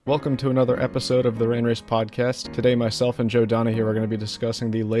Welcome to another episode of the Rain Race Podcast. Today, myself and Joe Donahue are going to be discussing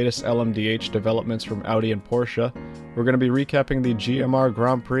the latest LMDh developments from Audi and Porsche. We're going to be recapping the GMR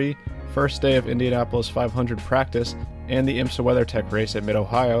Grand Prix, first day of Indianapolis 500 practice, and the IMSA WeatherTech race at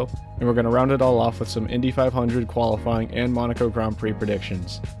Mid-Ohio, and we're going to round it all off with some Indy 500 qualifying and Monaco Grand Prix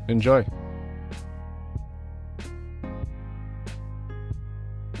predictions. Enjoy!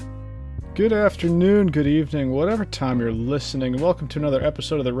 Good afternoon, good evening, whatever time you're listening, and welcome to another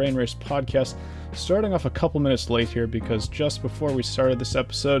episode of the Rain Race Podcast. Starting off a couple minutes late here because just before we started this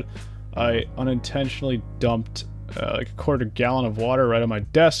episode, I unintentionally dumped like a quarter gallon of water right on my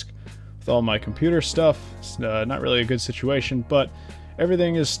desk with all my computer stuff. It's not really a good situation, but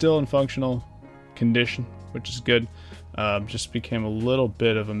everything is still in functional condition, which is good. Just became a little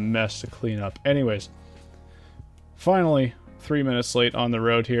bit of a mess to clean up. Anyways, finally, 3 minutes late on the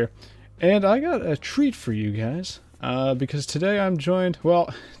road here. And I got a treat for you guys, because today I'm joined,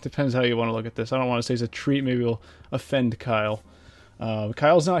 well, depends how you want to look at this. I don't want to say it's a treat, maybe it'll offend Kyle.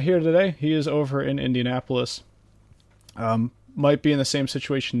 Kyle's not here today. He is over in Indianapolis. Might be in the same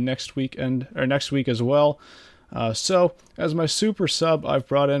situation next week as well. So, as my super sub, I've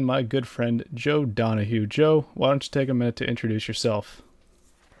brought in my good friend, Joe Donahue. Joe, why don't you take a minute to introduce yourself?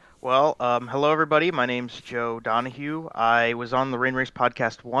 Well, hello everybody. My name's Joe Donahue. I was on the Rain Race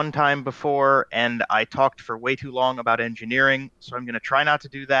podcast one time before, and I talked for way too long about engineering, so I'm going to try not to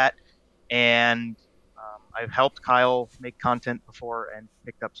do that. And I've helped Kyle make content before and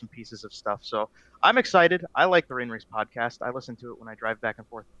picked up some pieces of stuff. So I'm excited. I like the Rain Race podcast. I listen to it when I drive back and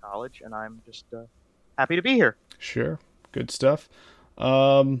forth to college, and I'm just happy to be here. Sure. Good stuff.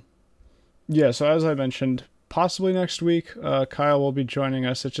 So as I mentioned, possibly next week, Kyle will be joining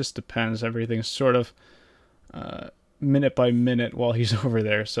us. It just depends. Everything's sort of minute by minute while he's over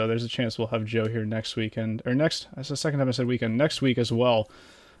there. So there's a chance we'll have Joe here next weekend. That's the second time I said weekend. Next week as well.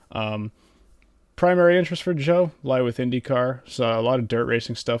 Primary interest for Joe lie with IndyCar. So a lot of dirt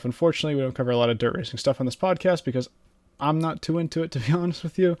racing stuff. Unfortunately, we don't cover a lot of dirt racing stuff on this podcast because I'm not too into it, to be honest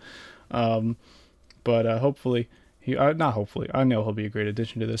with you. But hopefully... I know he'll be a great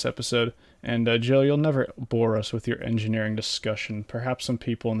addition to this episode. And Joe, you'll never bore us with your engineering discussion. Perhaps some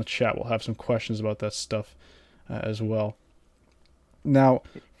people in the chat will have some questions about that stuff as well. Now,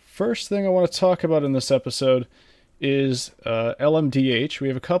 first thing I want to talk about in this episode is LMDh. We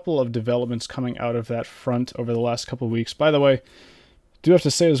have a couple of developments coming out of that front over the last couple of weeks. By the way, I do have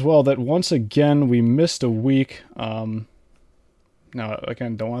to say as well that once again we missed a week. Now,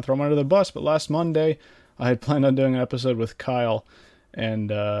 again, don't want to throw him under the bus, but last Monday I had planned on doing an episode with Kyle,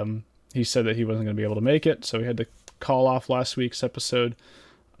 and he said that he wasn't going to be able to make it, so we had to call off last week's episode,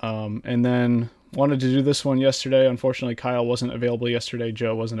 and then wanted to do this one yesterday. Unfortunately, Kyle wasn't available yesterday,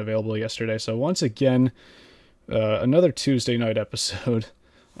 Joe wasn't available yesterday, so once again, another Tuesday night episode.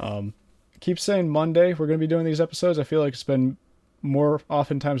 Keep saying Monday we're going to be doing these episodes. I feel like it's been more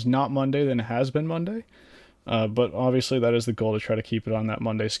oftentimes not Monday than it has been Monday. But obviously that is the goal, to try to keep it on that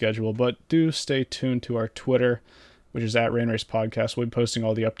Monday schedule. But do stay tuned to our Twitter, which is at Rain Race Podcast. We'll be posting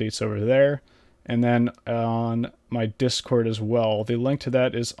all the updates over there. And then on my Discord as well. The link to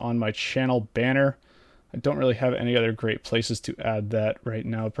that is on my channel banner. I don't really have any other great places to add that right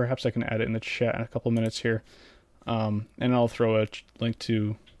now. Perhaps I can add it in the chat in a couple minutes here. And I'll throw a link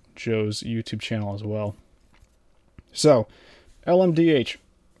to Joe's YouTube channel as well. So, LMDh.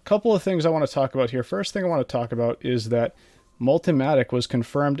 Couple of things I want to talk about here. First thing I want to talk about is that Multimatic was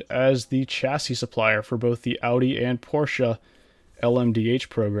confirmed as the chassis supplier for both the Audi and Porsche LMDh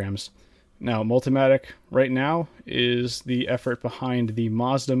programs. Now, Multimatic right now is the effort behind the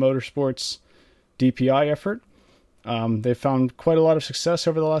Mazda Motorsports DPI effort. They've found quite a lot of success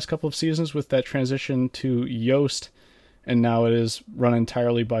over the last couple of seasons with that transition to Yoast, and now it is run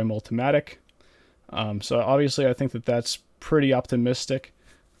entirely by Multimatic. So obviously I think that that's pretty optimistic.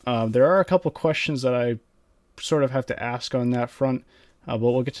 There are a couple questions that I sort of have to ask on that front, but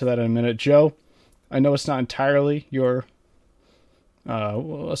we'll get to that in a minute. Joe, I know it's not entirely your,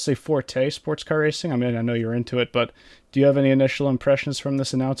 let's say, forte, sports car racing. I mean, I know you're into it, but do you have any initial impressions from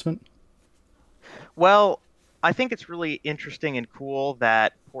this announcement? Well, I think it's really interesting and cool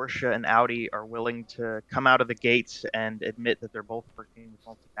that Porsche and Audi are willing to come out of the gates and admit that they're both working with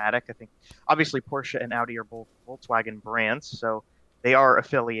Multimatic. I think, obviously, Porsche and Audi are both Volkswagen brands, so they are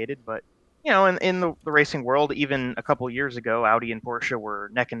affiliated, but, in the racing world, even a couple years ago, Audi and Porsche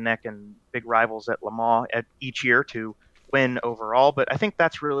were neck and neck and big rivals at Le Mans each year to win overall. But I think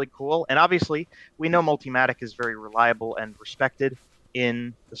that's really cool. And obviously, we know Multimatic is very reliable and respected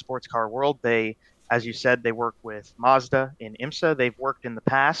in the sports car world. They, as you said, they work with Mazda in IMSA. They've worked in the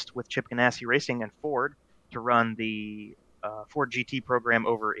past with Chip Ganassi Racing and Ford to run the Ford GT program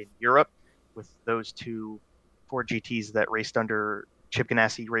over in Europe with those two Ford GTs that raced under Chip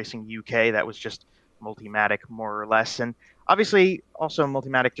Ganassi Racing UK. That was just Multimatic, more or less. And obviously, also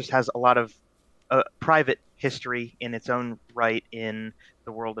Multimatic just has a lot of private history in its own right in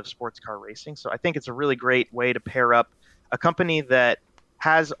the world of sports car racing. So I think it's a really great way to pair up a company that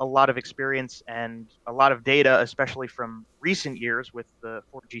has a lot of experience and a lot of data, especially from recent years with the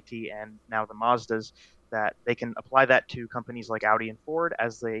Ford GT and now the Mazdas, that they can apply that to companies like Audi and Ford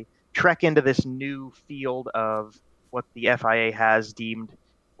as they trek into this new field of what the FIA has deemed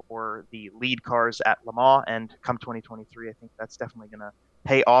for the lead cars at Le Mans. And come 2023, I think that's definitely going to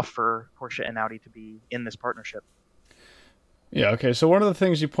pay off for Porsche and Audi to be in this partnership. Yeah, okay. So one of the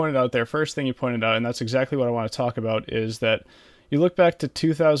things you pointed out there, first thing you pointed out, and that's exactly what I want to talk about, is that you look back to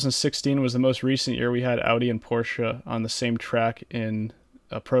 2016 was the most recent year we had Audi and Porsche on the same track in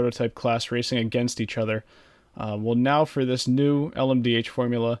a prototype class racing against each other. Well, now for this new LMDh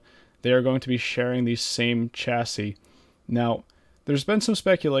formula, they are going to be sharing the same chassis. Now, there's been some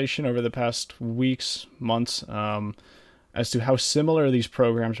speculation over the past weeks, months, as to how similar these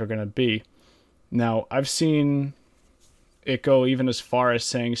programs are going to be. Now, I've seen it go even as far as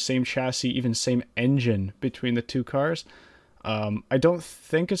saying same chassis, even same engine between the two cars. I don't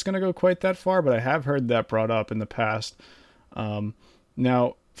think it's going to go quite that far, but I have heard that brought up in the past.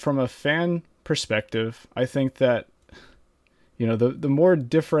 Now, from a fan perspective, I think that, you know, the more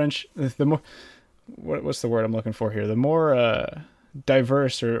the more, what's the word I'm looking for here? The more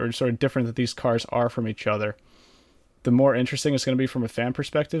diverse or sort of different that these cars are from each other, the more interesting it's going to be from a fan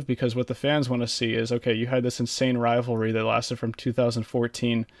perspective, because what the fans want to see is, okay, you had this insane rivalry that lasted from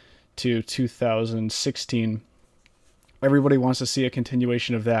 2014 to 2016. Everybody wants to see a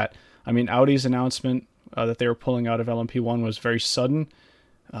continuation of that. I mean, Audi's announcement that they were pulling out of LMP1 was very sudden.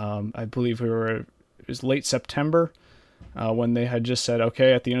 I believe it was late September when they had just said,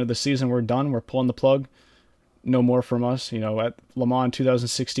 okay, at the end of the season, we're done. We're pulling the plug. No more from us. You know, at Le Mans in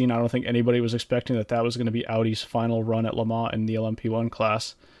 2016, I don't think anybody was expecting that was going to be Audi's final run at Le Mans in the LMP1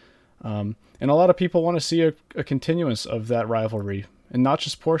 class. And a lot of people want to see a continuance of that rivalry. And not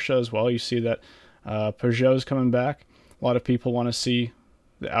just Porsche as well. You see that Peugeot's coming back. A lot of people want to see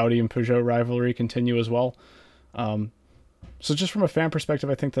the Audi and Peugeot rivalry continue as well. So just from a fan perspective,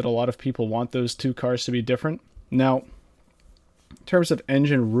 I think that a lot of people want those two cars to be different. Now, in terms of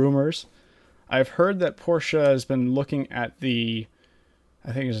engine rumors, I've heard that Porsche has been looking at I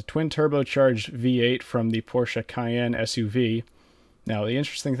think it's a twin turbocharged V8 from the Porsche Cayenne SUV. Now, the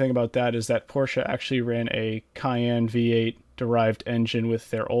interesting thing about that is that Porsche actually ran a Cayenne V8 derived engine with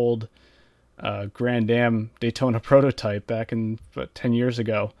their old Grand Am Daytona prototype back in 10 years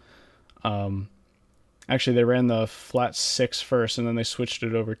ago. Actually, they ran the flat 6 first, and then they switched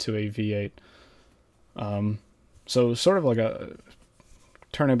it over to a V8. So sort of like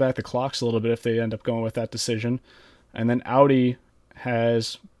turning back the clocks a little bit if they end up going with that decision. And then Audi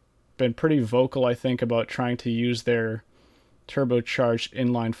has been pretty vocal, I think, about trying to use their turbocharged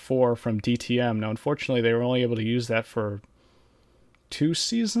inline 4 from DTM. Now, unfortunately, they were only able to use that for 2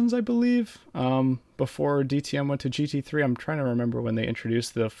 seasons, I believe, before DTM went to GT3. I'm trying to remember when they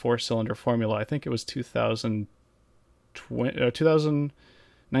introduced the 4-cylinder formula. I think it was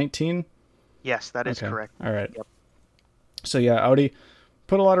 2019? Yes, that is correct. All right. Yep. So yeah, Audi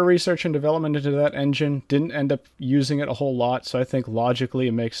put a lot of research and development into that engine, didn't end up using it a whole lot, so I think logically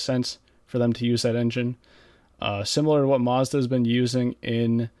it makes sense for them to use that engine. Similar to what Mazda has been using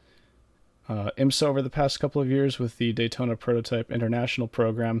in IMSA over the past couple of years with the Daytona Prototype International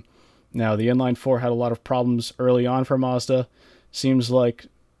program. Now, the inline 4 had a lot of problems early on for Mazda. Seems like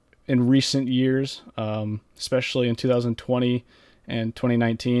in recent years, especially in 2020 and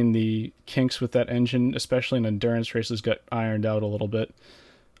 2019, the kinks with that engine, especially in endurance races, got ironed out a little bit.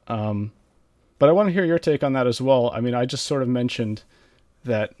 But I want to hear your take on that as well. I mean, I just sort of mentioned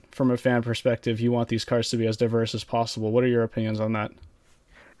that from a fan perspective, you want these cars to be as diverse as possible. What are your opinions on that?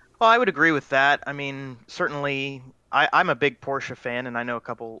 Well, I would agree with that. I mean, certainly, I'm a big Porsche fan, and I know a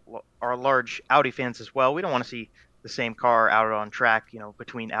couple are large Audi fans as well. We don't want to see the same car out on track, you know,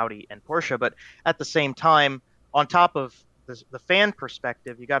 between Audi and Porsche. But at the same time, on top of the fan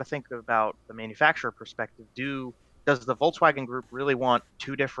perspective, you got to think about the manufacturer perspective. Does the Volkswagen Group really want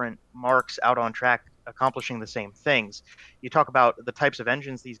two different marques out on track accomplishing the same things? You talk about the types of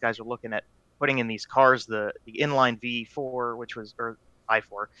engines these guys are looking at putting in these cars, the inline V4, or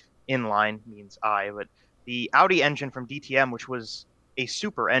I4, inline means I, but the Audi engine from DTM, which was a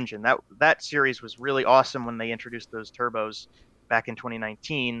super engine. That series was really awesome when they introduced those turbos back in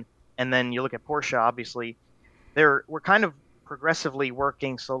 2019. And then you look at Porsche, obviously, we're kind of progressively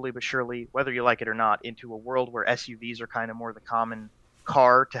working slowly but surely, whether you like it or not, into a world where SUVs are kind of more the common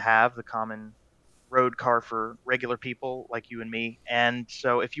car to have, the common road car for regular people like you and me. And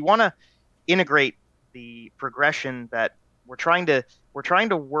so if you want to integrate the progression that we're trying to we're trying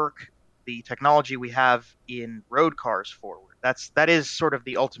to work the technology we have in road cars forward. That is sort of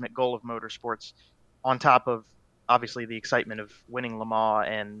the ultimate goal of motorsports, on top of obviously the excitement of winning Le Mans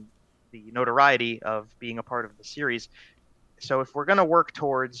and the notoriety of being a part of the series. So if we're going to work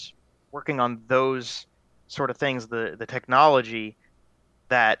towards working on those sort of things, the technology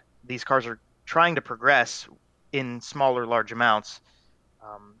that these cars are trying to progress in smaller, large amounts,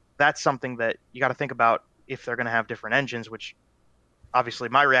 that's something that you got to think about if they're going to have different engines, which obviously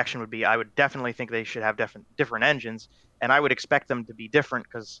my reaction would be I would definitely think they should have different engines, and I would expect them to be different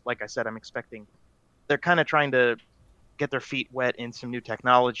because, like I said, I'm expecting they're kind of trying to get their feet wet in some new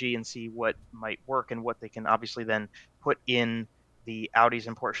technology and see what might work and what they can obviously then put in the Audis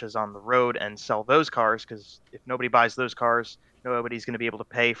and Porsches on the road and sell those cars, because if nobody buys those cars, nobody's going to be able to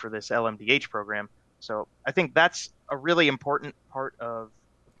pay for this LMDh program. So I think that's a really important part of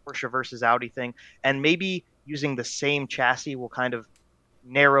the Porsche versus Audi thing. And maybe using the same chassis will kind of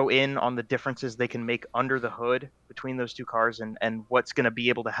narrow in on the differences they can make under the hood between those two cars, and what's going to be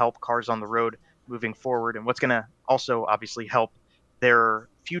able to help cars on the road moving forward, and what's going to also obviously help their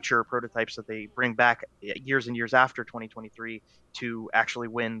future prototypes that they bring back years and years after 2023 to actually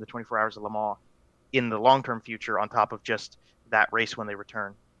win the 24 Hours of Le Mans in the long-term future, on top of just that race when they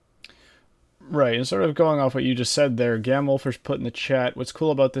return. Right, and sort of going off what you just said there, Gamwolfer's put in the chat, what's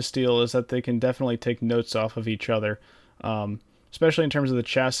cool about this deal is that they can definitely take notes off of each other, especially in terms of the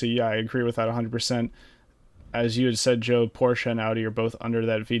chassis. Yeah, I agree with that 100%. As you had said, Joe, Porsche and Audi are both under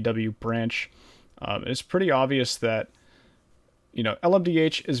that VW branch. It's pretty obvious that,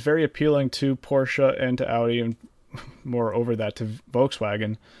 LMDh is very appealing to Porsche and to Audi, and moreover that to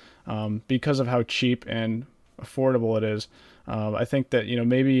Volkswagen, because of how cheap and affordable it is. I think that,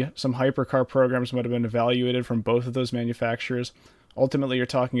 maybe some hypercar programs might have been evaluated from both of those manufacturers. Ultimately, you're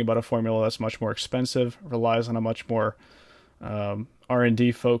talking about a formula that's much more expensive, relies on a much more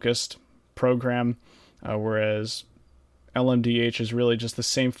R&D focused program, whereas LMDh is really just the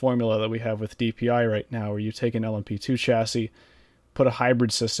same formula that we have with DPI right now, where you take an LMP2 chassis, put a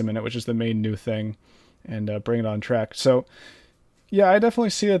hybrid system in it, which is the main new thing, and bring it on track. So, yeah, I definitely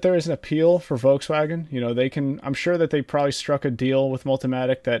see that there is an appeal for Volkswagen. I'm sure that they probably struck a deal with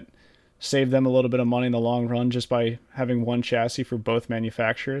Multimatic that saved them a little bit of money in the long run just by having one chassis for both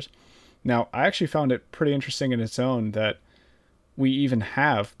manufacturers. Now, I actually found it pretty interesting in its own that we even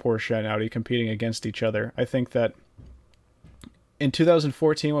have Porsche and Audi competing against each other. I think that in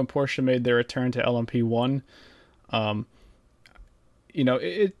 2014, when Porsche made their return to LMP1,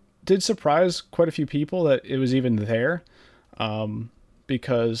 it did surprise quite a few people that it was even there,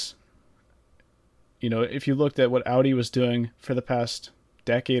 because, if you looked at what Audi was doing for the past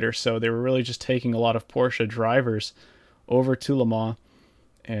decade or so, they were really just taking a lot of Porsche drivers over to Le Mans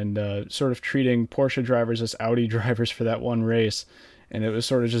and sort of treating Porsche drivers as Audi drivers for that one race. And it was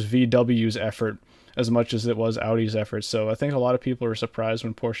sort of just VW's effort as much as it was Audi's effort. So I think a lot of people were surprised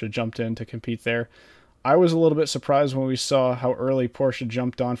when Porsche jumped in to compete there. I was a little bit surprised when we saw how early Porsche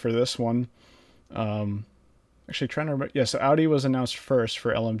jumped on for this one. Actually, trying to remember. Yeah, so Audi was announced first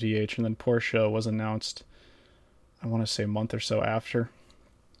for LMDh, and then Porsche was announced, I want to say, a month or so after.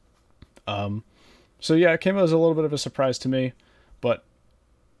 So yeah, it came as a little bit of a surprise to me, but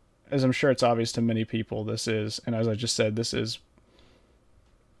as I'm sure it's obvious to many people, this is, and as I just said, this is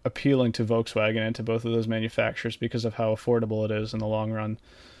appealing to Volkswagen and to both of those manufacturers because of how affordable it is in the long run.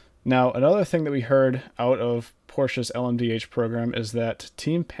 Now, another thing that we heard out of Porsche's LMDh program is that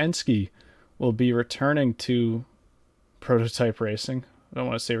Team Penske will be returning to prototype racing. I don't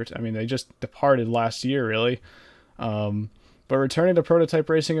want to say, they just departed last year, really. But returning to prototype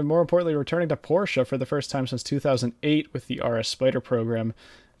racing, and more importantly, returning to Porsche for the first time since 2008 with the RS Spider program.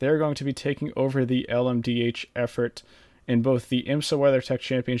 They're going to be taking over the LMDh effort in both the IMSA WeatherTech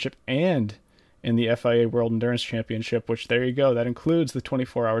Championship and in the FIA World Endurance Championship, which, there you go, that includes the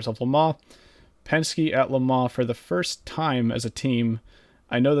 24 Hours of Le Mans. Penske at Le Mans for the first time as a team.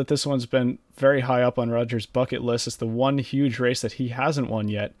 I know that this one's been very high up on Roger's bucket list. It's the one huge race that he hasn't won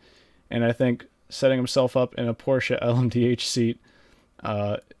yet, and I think setting himself up in a Porsche LMDh seat,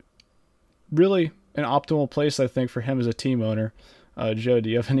 really an optimal place, I think, for him as a team owner. Joe, do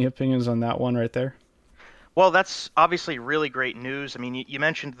you have any opinions on that one right there? Well, that's obviously really great news. I mean, you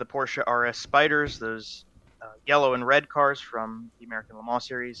mentioned the Porsche RS Spiders, those yellow and red cars from the American Le Mans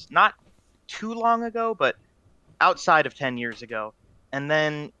Series, not too long ago, but outside of 10 years ago. And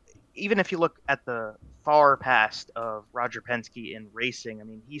then even if you look at the far past of Roger Penske in racing. I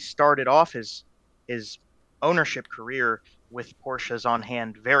mean, he started off his ownership career with Porsches on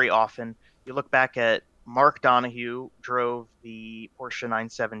hand very often. You look back at Mark Donohue drove the Porsche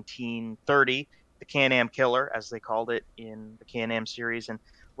 917-30, the Can-Am Killer, as they called it in the Can-Am series, and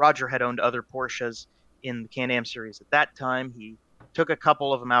Roger had owned other Porsches in the Can-Am series at that time. He took a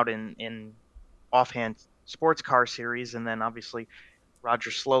couple of them out in offhand sports car series, and then obviously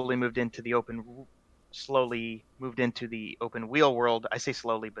Roger slowly moved into the open wheel world. I say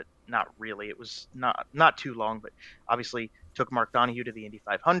slowly, but not really. It was not too long, but obviously took Mark Donohue to the Indy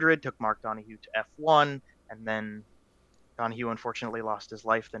 500, took Mark Donohue to F1, and then Donohue unfortunately lost his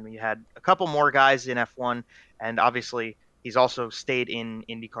life. Then we had a couple more guys in F1, and obviously he's also stayed in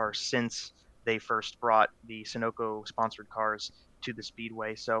IndyCar since they first brought the Sunoco sponsored cars to the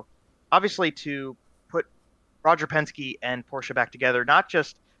Speedway. So obviously to put Roger Penske and Porsche back together, not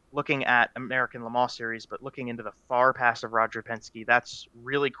just looking at American Le Mans Series, but looking into the far past of Roger Penske, that's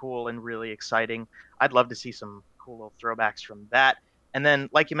really cool and really exciting. I'd love to see some cool little throwbacks from that. And then,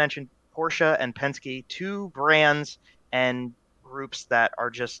 like you mentioned, Porsche and Penske, two brands and groups that are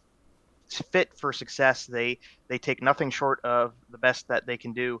just fit for success. They take nothing short of the best that they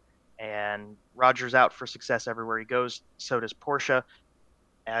can do, and Roger's out for success everywhere he goes. So does Porsche.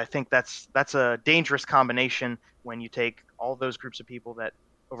 And I think that's a dangerous combination when you take all those groups of people that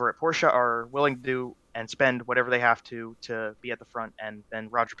over at Porsche are willing to do and spend whatever they have to be at the front, and then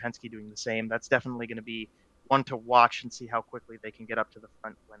Roger Penske doing the same. That's definitely going to be one to watch and see how quickly they can get up to the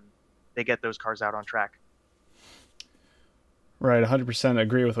front when they get those cars out on track. Right, 100%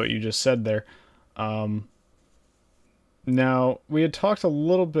 agree with what you just said there. Now, we had talked a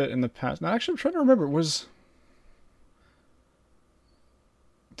little bit in the past. Now, actually, I'm trying to remember.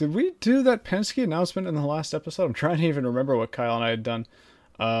 Did we do that Penske announcement in the last episode? I'm trying to even remember what Kyle and I had done.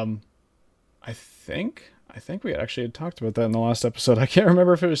 I think we actually had talked about that in the last episode. I can't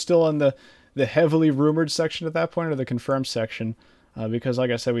remember if it was still on the heavily rumored section at that point or the confirmed section, because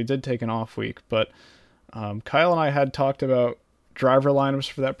like I said, we did take an off week. But Kyle and I had talked about driver lineups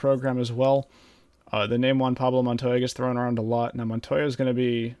for that program as well. The name Juan Pablo Montoya gets thrown around a lot. Now Montoya is going to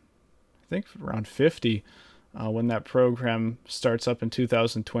be, I think, around 50 when that program starts up in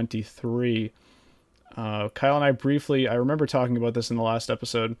 2023. Kyle and I briefly, I remember talking about this in the last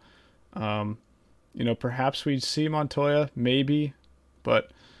episode. Perhaps we'd see Montoya, maybe,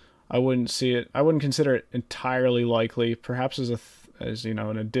 but I wouldn't see it. I wouldn't consider it entirely likely. Perhaps as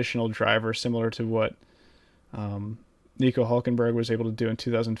an additional driver, similar to what Nico Hulkenberg was able to do in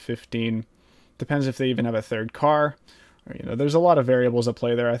 2015. Depends if they even have a third car. Or, there's a lot of variables at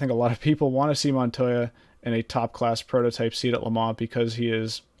play there. I think a lot of people want to see Montoya in a top-class prototype seat at Le Mans because he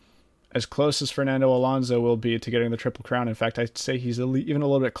is as close as Fernando Alonso will be to getting the Triple Crown. In fact, I'd say he's even a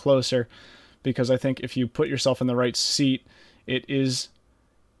little bit closer, because I think if you put yourself in the right seat, it is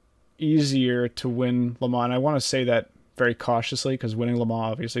easier to win Le Mans. And I want to say that very cautiously, because winning Le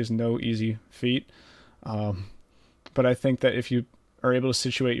Mans obviously is no easy feat. But I think that if you are able to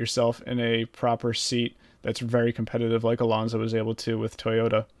situate yourself in a proper seat that's very competitive, like Alonso was able to with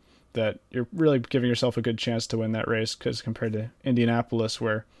Toyota, that you're really giving yourself a good chance to win that race. Because compared to Indianapolis,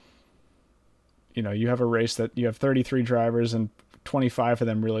 where you have a race that you have 33 drivers and 25 of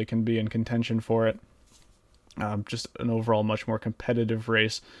them really can be in contention for it. Just an overall much more competitive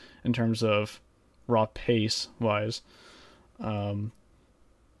race in terms of raw pace wise. Now,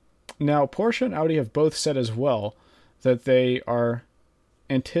 Porsche and Audi have both said as well that they are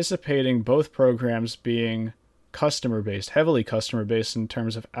anticipating both programs being customer-based, heavily customer-based in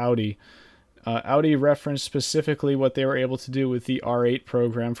terms of Audi. Audi referenced specifically what they were able to do with the R8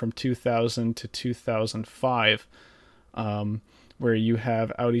 program from 2000 to 2005, where you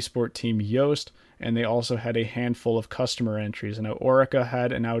have Audi Sport Team Yost, and they also had a handful of customer entries. I know Orica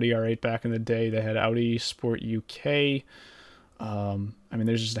had an Audi R8 back in the day. They had Audi Sport UK.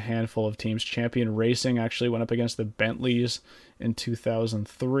 There's just a handful of teams. Champion Racing actually went up against the Bentleys in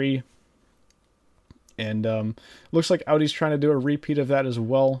 2003. And looks like Audi's trying to do a repeat of that as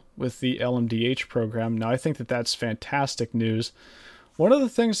well with the LMDh program. Now, I think that that's fantastic news. One of the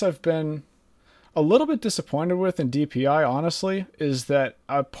things I've been a little bit disappointed with in DPI, honestly, is that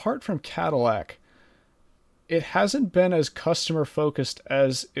apart from Cadillac, it hasn't been as customer-focused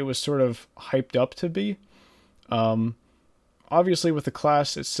as it was sort of hyped up to be. Obviously, with the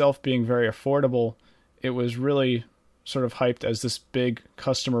class itself being very affordable, it was really sort of hyped as this big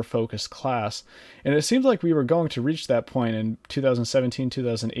customer-focused class. And it seemed like we were going to reach that point in 2017,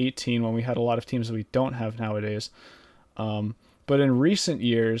 2018, when we had a lot of teams that we don't have nowadays. But in recent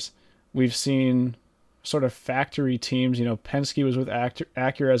years, we've seen sort of factory teams. Penske was with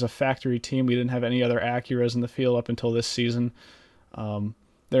Acura as a factory team. We didn't have any other Acuras in the field up until this season.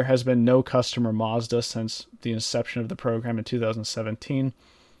 There has been no customer Mazda since the inception of the program in 2017.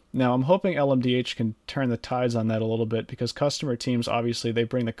 Now, I'm hoping LMDh can turn the tides on that a little bit, because customer teams, obviously, they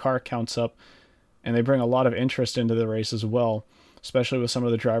bring the car counts up, and they bring a lot of interest into the race as well, especially with some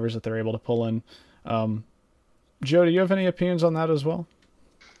of the drivers that they're able to pull in. Joe, do you have any opinions on that as well?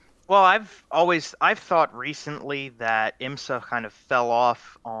 Well, I've thought recently that IMSA kind of fell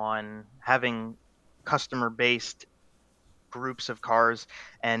off on having customer-based groups of cars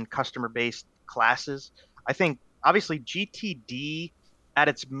and customer-based classes. I think obviously GTD at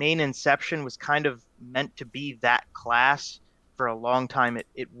its main inception was kind of meant to be that class for a long time.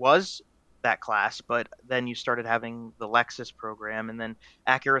 It was that class, but then you started having the Lexus program, and then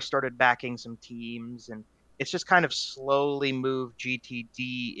Acura started backing some teams, and it's just kind of slowly moved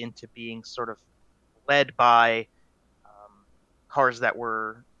GTD into being sort of led by cars that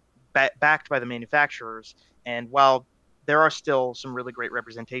were backed by the manufacturers. And while there are still some really great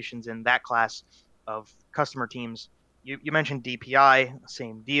representations in that class of customer teams, you mentioned DPI,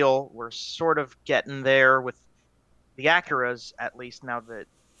 same deal. We're sort of getting there with the Acuras, at least now that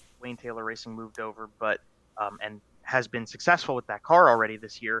Wayne Taylor Racing moved over, but and has been successful with that car already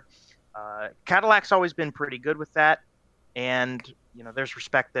this year. Cadillac's always been pretty good with that, and there's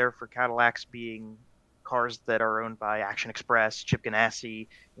respect there for Cadillacs being cars that are owned by Action Express, Chip Ganassi,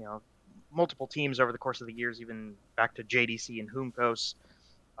 multiple teams over the course of the years, even back to JDC and Humcos.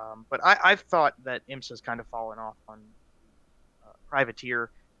 But I've thought that IMSA's kind of fallen off on privateer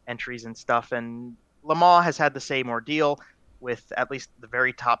entries and stuff, and Le Mans has had the same ordeal with at least the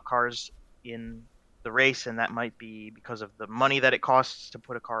very top cars in the race, and that might be because of the money that it costs to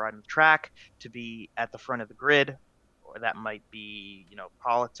put a car on the track to be at the front of the grid, or that might be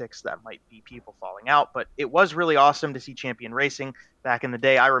politics, that might be people falling out. But it was really awesome to see Champion Racing back in the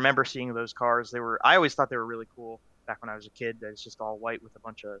day. I remember seeing those cars. I always thought they were really cool back when I was a kid. That it's just all white with a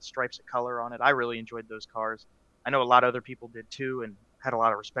bunch of stripes of color on it. I really enjoyed those cars. I know a lot of other people did too, and had a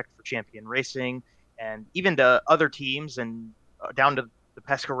lot of respect for Champion Racing, and even to other teams, and down to the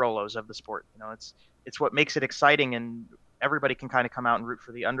Pescarolos of the sport. It's what makes it exciting, and everybody can kind of come out and root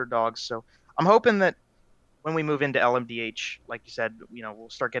for the underdogs. So I'm hoping that when we move into LMDh, like you said, we'll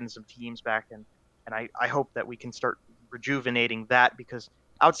start getting some teams back, and I hope that we can start rejuvenating that, because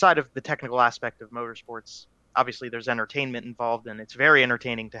outside of the technical aspect of motorsports, obviously there's entertainment involved, and it's very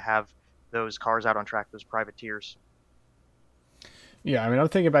entertaining to have those cars out on track, those privateers. Yeah, I mean, I'm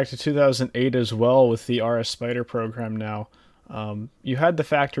thinking back to 2008 as well with the RS Spider program now. You had the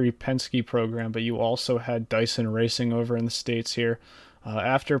factory Penske program, but you also had Dyson Racing over in the States here.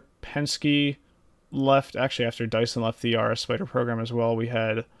 After Penske left, actually after Dyson left the RS Spider program as well, we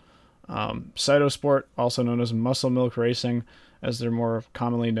had Cytosport, also known as Muscle Milk Racing, as they're more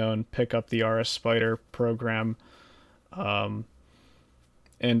commonly known, pick up the RS Spider program.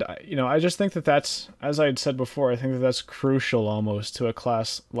 And, I just think that that's, as I had said before, I think that that's crucial almost to a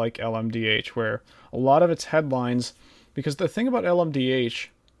class like LMDh, where a lot of its headlines, because the thing about LMDh,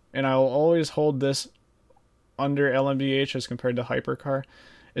 and I'll always hold this under LMDh as compared to Hypercar,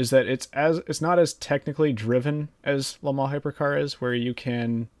 is that it's not as technically driven as Le Mans Hypercar is, where you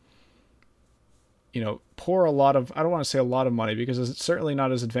can, pour a lot of, I don't want to say a lot of money, because it's certainly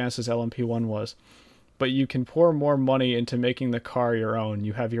not as advanced as LMP1 was, but you can pour more money into making the car your own.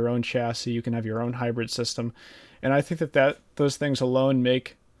 You have your own chassis, you can have your own hybrid system, and I think that those things alone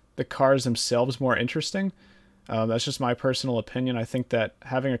make the cars themselves more interesting. That's just my personal opinion. I think that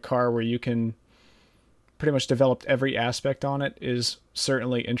having a car where you can pretty much develop every aspect on it is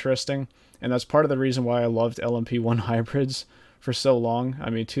certainly interesting, and that's part of the reason why I loved LMP1 hybrids for so long. I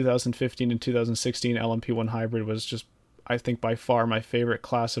mean, 2015 and 2016 LMP1 hybrid was just, I think, by far my favorite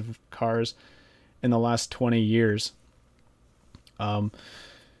class of cars in the last 20 years. Now,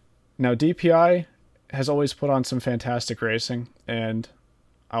 DPI has always put on some fantastic racing, and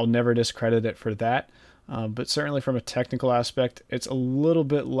I'll never discredit it for that. But certainly from a technical aspect, it's a little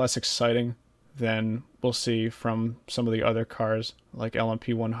bit less exciting than we'll see from some of the other cars, like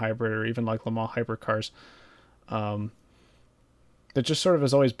LMP1 hybrid or even like Le Mans hypercars. That just sort of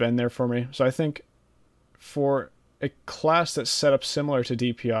has always been there for me. So I think for a class that's set up similar to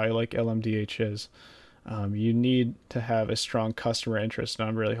DPI, like LMDh is, you need to have a strong customer interest, and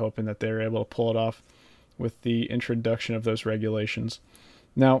I'm really hoping that they're able to pull it off with the introduction of those regulations.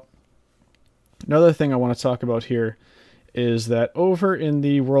 Now, another thing I want to talk about here is that over in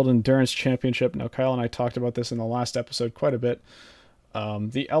the World Endurance Championship, now Kyle and I talked about this in the last episode quite a bit,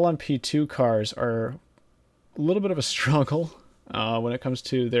 the LMP2 cars are a little bit of a struggle when it comes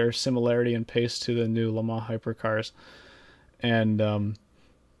to their similarity and pace to the new Le Mans hypercars. And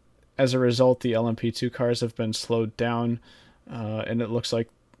as a result, the LMP2 cars have been slowed down, and it looks like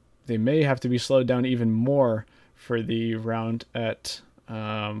they may have to be slowed down even more for the round at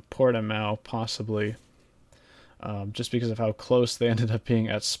Portimao, possibly, just because of how close they ended up being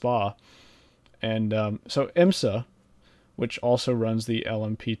at Spa. And so IMSA, which also runs the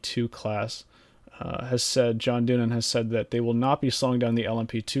LMP2 class, has said, John Doonan has said that they will not be slowing down the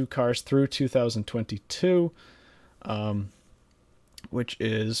LMP2 cars through 2022, which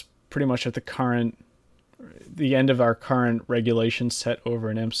is pretty much at the end of our current regulation set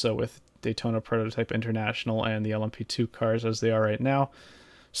over in IMSA with Daytona Prototype International and the LMP2 cars as they are right now.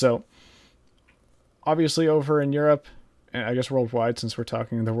 So obviously over in Europe, and I guess worldwide, since we're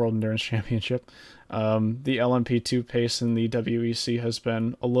talking the World Endurance Championship, the LMP2 pace in the WEC has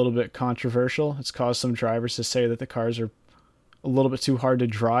been a little bit controversial. It's caused some drivers to say that the cars are a little bit too hard to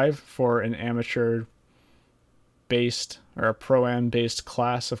drive for an amateur-based or a Pro-Am-based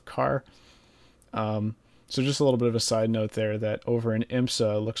class of car. So just a little bit of a side note there that over in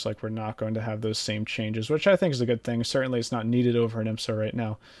IMSA, it looks like we're not going to have those same changes, which I think is a good thing. Certainly it's not needed over in IMSA right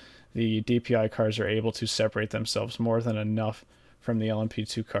now. The DPI cars are able to separate themselves more than enough from the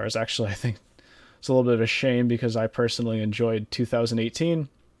LMP2 cars. Actually, I think it's a little bit of a shame because I personally enjoyed 2018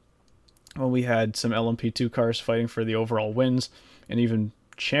 when we had some LMP2 cars fighting for the overall wins and even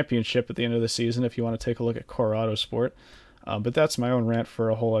championship at the end of the season if you want to take a look at Core Autosport. But that's my own rant for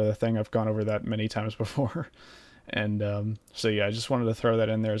a whole other thing. I've gone over that many times before. And so, yeah, I just wanted to throw that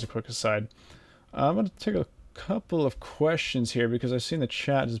in there as a quick aside. I'm going to take a couple of questions here because I've seen the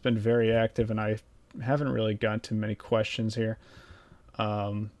chat has been very active and I haven't really gotten to many questions here.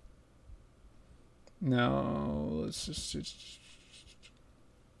 Now, let's just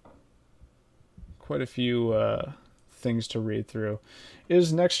quite a few things to read through.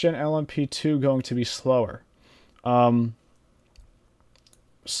 Is next gen LMP2 going to be slower?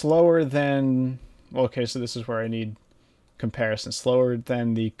 Slower than, okay, so this is where I need comparison. Slower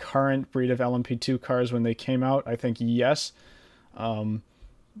than the current breed of LMP2 cars when they came out? I think yes,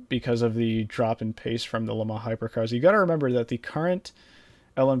 because of the drop in pace from the Le Mans hypercars. You got to remember that the current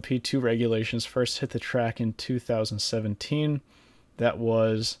LMP2 regulations first hit the track in 2017. That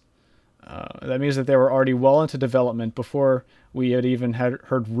means that they were already well into development before we had even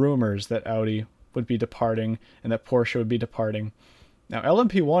heard rumors that Audi would be departing and that Porsche would be departing. Now,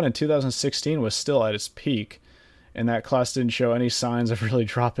 LMP1 in 2016 was still at its peak, and that class didn't show any signs of really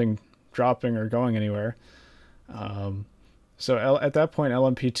dropping or going anywhere. So at that point,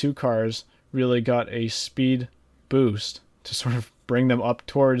 LMP2 cars really got a speed boost to sort of bring them up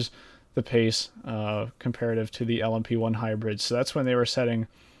towards the pace comparative to the LMP1 hybrids. So that's when they were setting,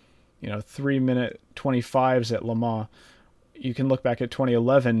 3-minute 25s at Le Mans. You can look back at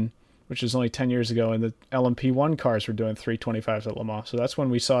 2011, which is only 10 years ago, and the LMP1 cars were doing 325s at Le Mans. So that's when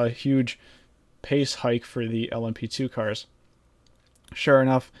we saw a huge pace hike for the LMP2 cars. Sure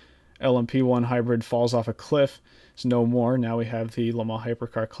enough, LMP1 hybrid falls off a cliff. It's no more. Now we have the Le Mans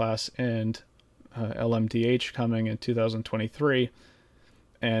hypercar class and LMDh coming in 2023.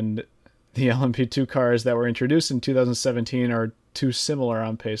 And the LMP2 cars that were introduced in 2017 are too similar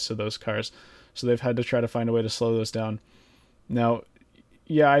on pace to those cars. So they've had to try to find a way to slow those down. Now,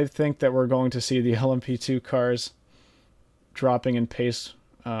 yeah, I think that we're going to see the LMP2 cars dropping in pace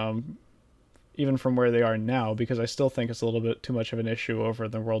even from where they are now, because I still think it's a little bit too much of an issue over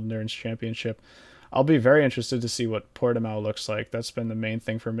the World Endurance Championship. I'll be very interested to see what Portimao looks like. That's been the main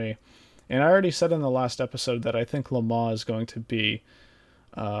thing for me. And I already said in the last episode that I think Le Mans is going to be,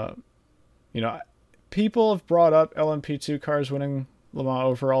 people have brought up LMP2 cars winning Le Mans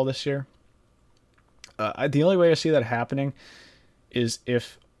overall this year. The only way I see that happening is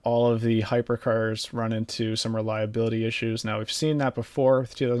if all of the hypercars run into some reliability issues. Now, we've seen that before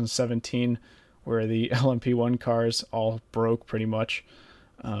with 2017, where the LMP1 cars all broke pretty much.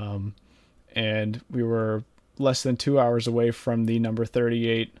 And we were less than 2 hours away from the number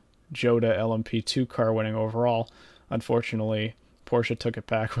 38 Jota LMP2 car winning overall. Unfortunately, Porsche took it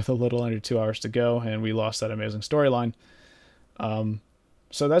back with a little under 2 hours to go, and we lost that amazing storyline.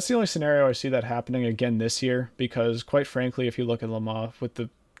 So that's the only scenario I see that happening again this year, because quite frankly, if you look at Le Mans with the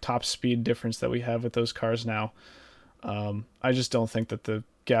top speed difference that we have with those cars now, I just don't think that the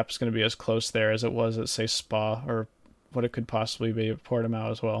gap is going to be as close there as it was at, say, Spa, or what it could possibly be at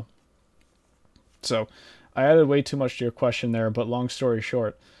Portimao as well. So I added way too much to your question there, but long story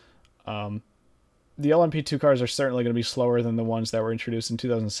short, the LMP2 cars are certainly going to be slower than the ones that were introduced in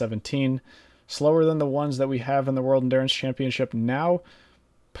 2017, slower than the ones that we have in the World Endurance Championship now.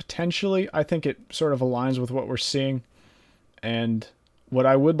 Potentially, I think it sort of aligns with what we're seeing. And what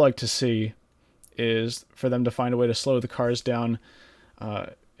I would like to see is for them to find a way to slow the cars down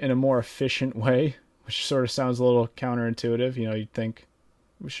in a more efficient way, which sort of sounds a little counterintuitive. You'd think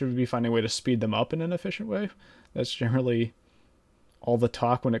we should be finding a way to speed them up in an efficient way. That's generally all the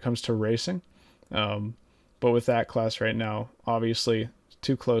talk when it comes to racing. But with that class right now, obviously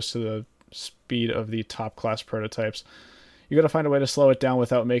too close to the speed of the top class prototypes. You got to find a way to slow it down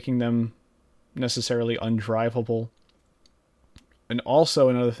without making them necessarily undrivable. And also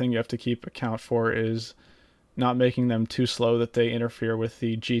another thing you have to keep account for is not making them too slow that they interfere with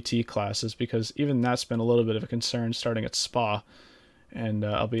the GT classes, because even that's been a little bit of a concern starting at Spa. And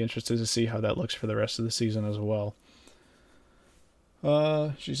I'll be interested to see how that looks for the rest of the season as well.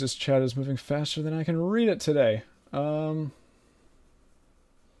 Jesus, chat is moving faster than I can read it today.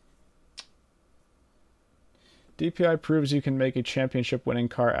 DPI proves you can make a championship-winning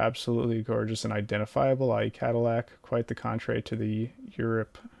car absolutely gorgeous and identifiable, i.e. Cadillac, quite the contrary to the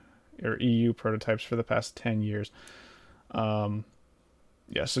Europe or EU prototypes for the past 10 years. So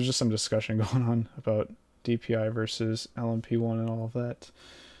just some discussion going on about DPI versus LMP1 and all of that.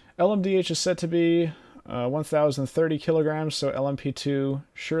 LMDh is set to be 1,030 kilograms, so LMP2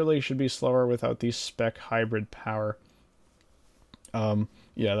 surely should be slower without the spec hybrid power.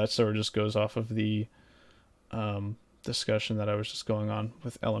 That sort of just goes off of the discussion that I was just going on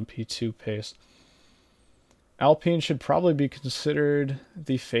with LMP2 pace. Alpine should probably be considered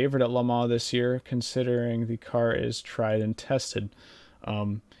the favorite at Le Mans this year, considering the car is tried and tested.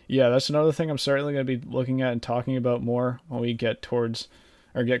 That's another thing I'm certainly going to be looking at and talking about more when we get towards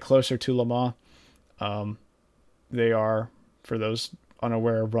or get closer to Le Mans. They are, for those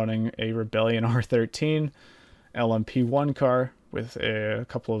unaware, running a Rebellion R13 LMP1 car with a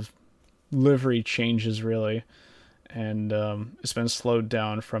couple of livery changes, really. And it's been slowed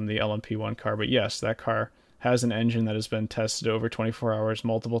down from the LMP1 car. But yes, that car has an engine that has been tested over 24 hours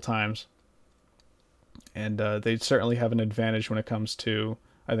multiple times. And they certainly have an advantage when it comes to,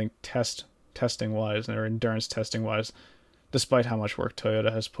 I think, testing-wise or endurance testing-wise, despite how much work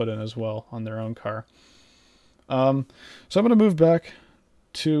Toyota has put in as well on their own car. So I'm going to move back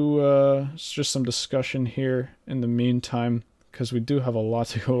to just some discussion here in the meantime, because we do have a lot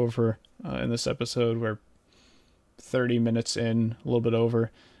to go over in this episode. We're 30 minutes in, a little bit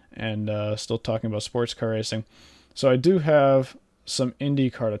over, and still talking about sports car racing. So I do have some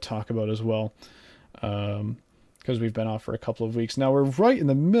IndyCar to talk about as well, because we've been off for a couple of weeks. Now we're right in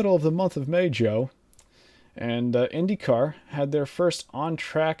the middle of the month of May, Joe, and IndyCar had their first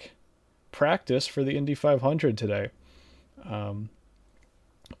on-track practice for the Indy 500 today.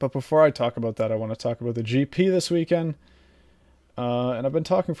 But before I talk about that, I want to talk about the GP this weekend. And I've been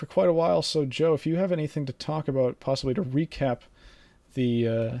talking for quite a while, so Joe, if you have anything to talk about, possibly to recap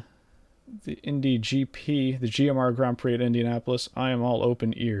the Indy GP, the GMR Grand Prix at Indianapolis, I am all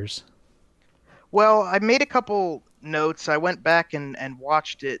open ears. Well, I made a couple notes. I went back and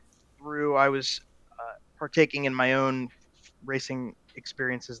watched it through. I was partaking in my own racing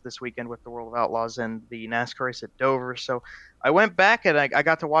experiences this weekend with the World of Outlaws and the NASCAR race at Dover. So I went back and I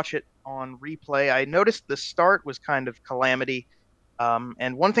got to watch it on replay. I noticed the start was kind of calamity.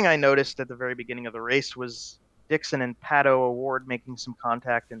 And one thing I noticed at the very beginning of the race was Dixon and Pato O'Ward making some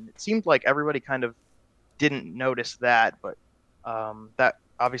contact, and it seemed like everybody kind of didn't notice that, but that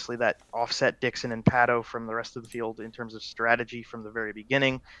obviously that offset Dixon and Pato from the rest of the field in terms of strategy from the very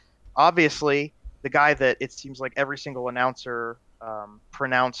beginning. Obviously, the guy that it seems like every single announcer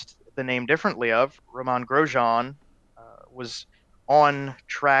pronounced the name differently of, Romain Grosjean, was on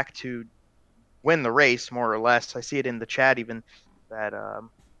track to win the race, more or less. I see it in the chat even that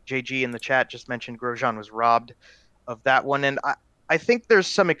JG in the chat just mentioned Grosjean was robbed of that one. And I think there's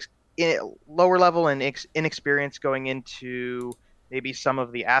some lower level and inexperience going into maybe some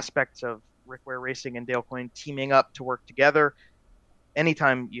of the aspects of Rick Ware Racing and Dale Coyne teaming up to work together.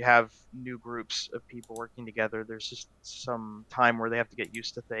 Anytime you have new groups of people working together, there's just some time where they have to get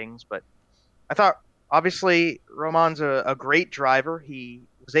used to things. But I thought, obviously, Roman's a great driver. He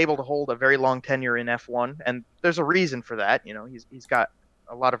was able to hold a very long tenure in F1, and there's a reason for that. You know, he's got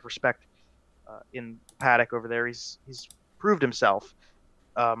a lot of respect in the paddock over there. He's proved himself.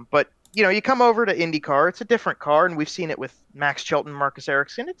 But you know, you come over to IndyCar, it's a different car, and we've seen it with Max Chilton, Marcus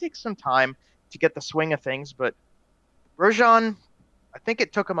Ericsson. It takes some time to get the swing of things, but Grosjean, I think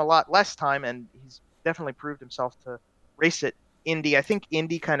it took him a lot less time, and he's definitely proved himself to race at Indy. I think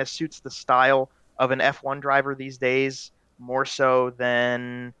Indy kind of suits the style of an F1 driver these days, more so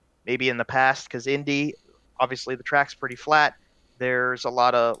than maybe in the past, because Indy, obviously the track's pretty flat. There's a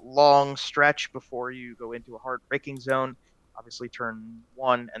lot of long stretch before you go into a hard braking zone, obviously turn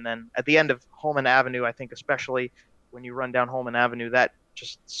one, and then at the end of Holman Avenue, I think especially, when you run down Holman Avenue. That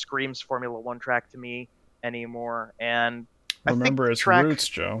just screams Formula One track to me anymore. And I think Remember the its track, roots,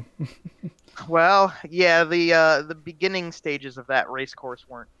 Joe. well, yeah, the beginning stages of that race course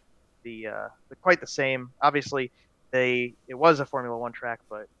weren't quite the same. Obviously, it was a Formula One track,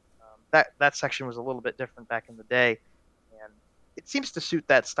 but that section was a little bit different back in the day, and it seems to suit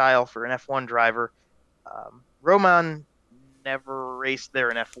that style for an F1 driver. Roman never raced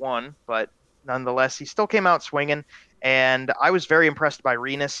there in F1, but nonetheless, he still came out swinging, and I was very impressed by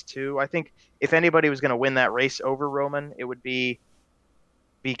Renus too. I think if anybody was going to win that race over Roman, it would be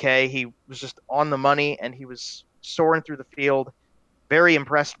VK. He was just on the money, and he was soaring through the field. Very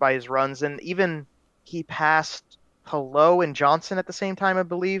impressed by his runs, and even he passed Hello and Johnson at the same time, I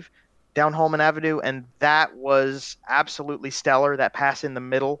believe, down Holman Avenue, and that was absolutely stellar. That pass in the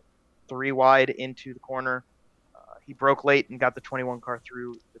middle, 3 wide into the corner. He broke late and got the 21 car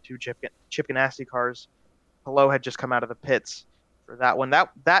through the two Chip Ganassi cars. Hello had just come out of the pits for that one.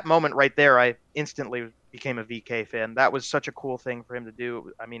 That moment right there, I instantly became a VK fan. That was such a cool thing for him to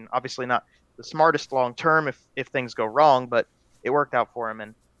do. I mean, obviously not the smartest long term if things go wrong, but it worked out for him.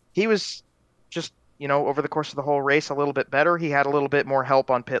 And he was just, over the course of the whole race, a little bit better. He had a little bit more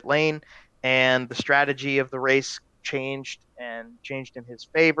help on pit lane, and the strategy of the race changed in his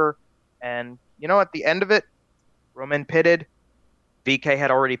favor. And, at the end of it, Roman pitted. VK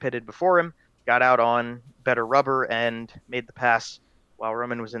had already pitted before him, got out on better rubber, and made the pass while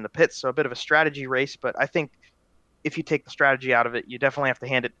Roman was in the pits. So a bit of a strategy race, but I think if you take the strategy out of it, you definitely have to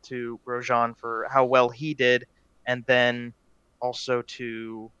hand it to Grosjean for how well he did, and then also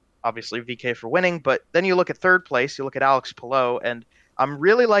to obviously VK for winning. But then you look at third place, you look at Alex Palou, and I'm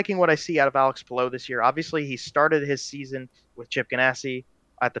really liking what I see out of Alex Palou this year. Obviously, he started his season with Chip Ganassi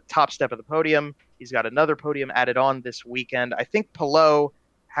at the top step of the podium. He's got another podium added on this weekend. I think Palou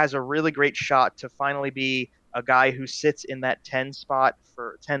has a really great shot to finally be a guy who sits in that 10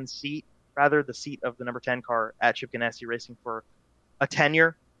 seat, the seat of the number 10 car at Chip Ganassi Racing for a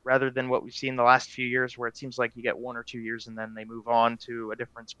tenure, rather than what we've seen the last few years where it seems like you get 1 or 2 years and then they move on to a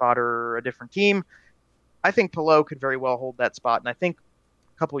different spot or a different team. I think Palou could very well hold that spot, and I think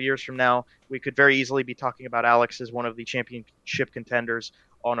a couple of years from now we could very easily be talking about Alex as one of the championship contenders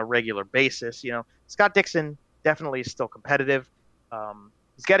on a regular basis. Scott Dixon definitely is still competitive.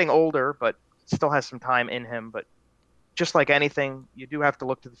 He's getting older, but still has some time in him. But just like anything, you do have to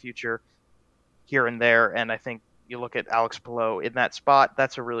look to the future here and there. And I think you look at Alex Palou in that spot,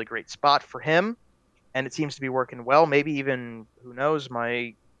 that's a really great spot for him. And it seems to be working well. Maybe even, who knows,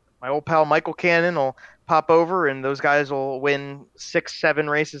 my old pal Michael Cannon will pop over and those guys will win 6-7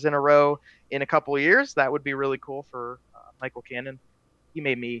 races in a row in a couple of years. That would be really cool for Michael Cannon. He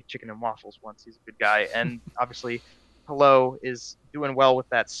made me chicken and waffles once. He's a good guy. And obviously, Palou is doing well with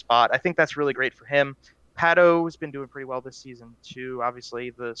that spot. I think that's really great for him. Pato has been doing pretty well this season, too.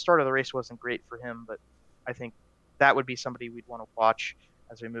 Obviously, the start of the race wasn't great for him, but I think that would be somebody we'd want to watch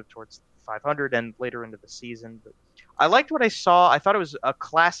as we move towards 500 and later into the season. But I liked what I saw. I thought it was a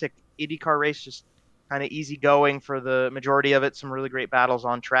classic IndyCar race, just kind of easy going for the majority of it. Some really great battles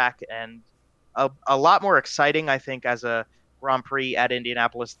on track, and a lot more exciting, I think, as a Grand Prix at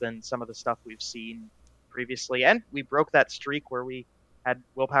Indianapolis than some of the stuff we've seen previously. And we broke that streak where we had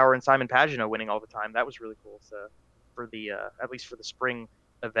Will Power and Simon Pagenaud winning all the time. That was really cool for the at least for the spring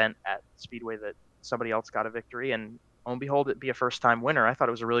event at Speedway, that somebody else got a victory, and lo and behold, it be a first-time winner. I thought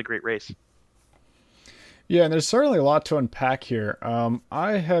it was a really great race. Yeah, and there's certainly a lot to unpack here.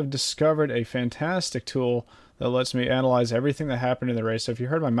 I have discovered a fantastic tool that lets me analyze everything that happened in the race. So if you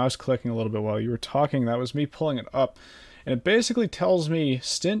heard my mouse clicking a little bit while you were talking, that was me pulling it up. And it basically tells me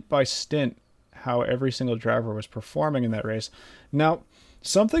stint by stint how every single driver was performing in that race. Now,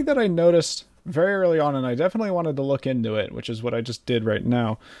 something that I noticed very early on, and I definitely wanted to look into it, which is what I just did right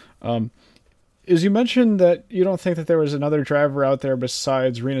now, is you mentioned that you don't think that there was another driver out there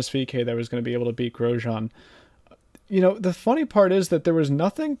besides Rinus VeeKay that was going to be able to beat Grosjean. The funny part is that there was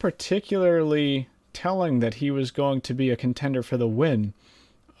nothing particularly telling that he was going to be a contender for the win.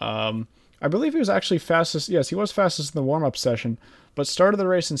 I believe he was actually fastest. Yes, he was fastest in the warm-up session, but started the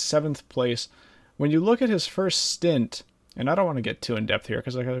race in 7th place. When you look at his first stint, and I don't want to get too in-depth here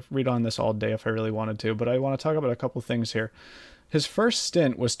because I could read on this all day if I really wanted to, but I want to talk about a couple things here. His first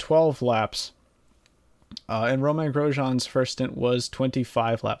stint was 12 laps, and Romain Grosjean's first stint was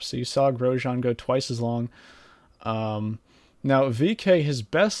 25 laps. So you saw Grosjean go twice as long. Now, VeeKay, his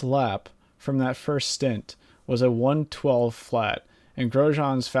best lap from that first stint was a 112 flat, and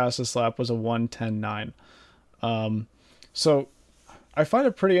Grosjean's fastest lap was a 110.9. So I find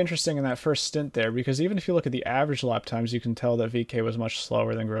it pretty interesting in that first stint there, because even if you look at the average lap times, you can tell that VeeKay was much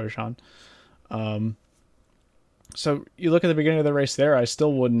slower than Grosjean. So you look at the beginning of the race there, I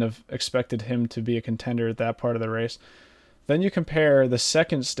still wouldn't have expected him to be a contender at that part of the race. Then you compare the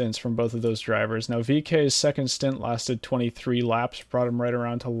second stints from both of those drivers. Now, VK's second stint lasted 23 laps, brought him right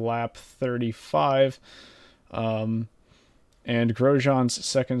around to lap 35. And Grosjean's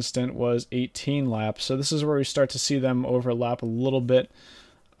second stint was 18 laps. So this is where we start to see them overlap a little bit.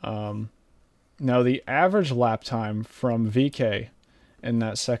 Now, the average lap time from VK in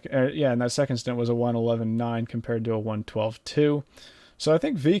that second stint was a 1:11.9 compared to a 1:12.2. So I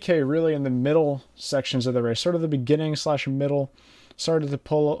think VK really in the middle sections of the race, sort of the beginning / middle, started to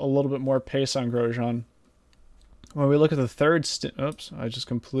pull a little bit more pace on Grosjean. When we look at the third stint, oops, I just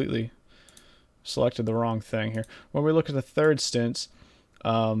completely selected the wrong thing here. When we look at the third stints,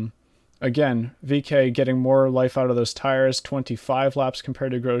 again, VK getting more life out of those tires, 25 laps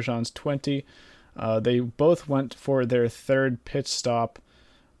compared to Grosjean's 20. They both went for their third pit stop.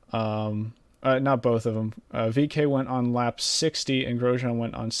 Not both of them. VK went on lap 60 and Grosjean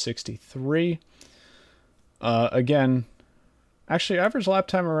went on 63. Again, actually, average lap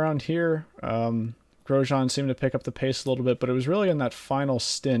time around here, Grosjean seemed to pick up the pace a little bit, but it was really in that final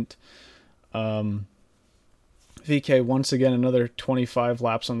stint. VK once again another 25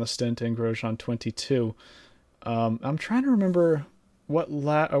 laps on the stint and Grosjean 22. I'm trying to remember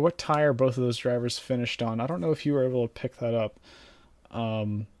what tire both of those drivers finished on. I don't know if you were able to pick that up.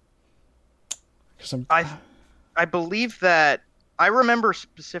 I believe that I remember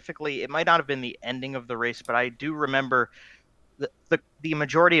specifically. It might not have been the ending of the race, but I do remember the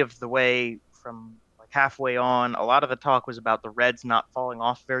majority of the way from like halfway on. A lot of the talk was about the reds not falling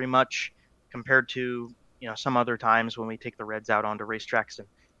off very much compared to some other times when we take the reds out onto racetracks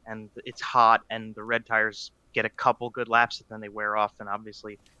and it's hot and the red tires get a couple good laps and then they wear off and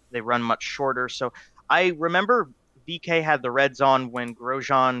obviously they run much shorter. So I remember VK had the reds on when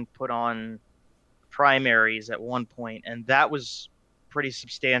Grosjean put on primaries at one point, and that was pretty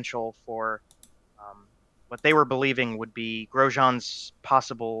substantial for what they were believing would be Grosjean's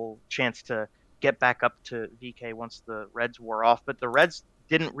possible chance to get back up to VK once the reds wore off. But the reds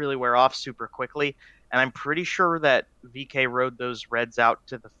didn't really wear off super quickly, and I'm pretty sure that VK rode those reds out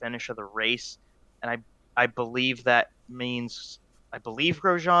to the finish of the race, and I believe that means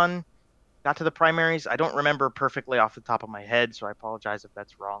Grosjean got to the primaries. I don't remember perfectly off the top of my head, so I apologize if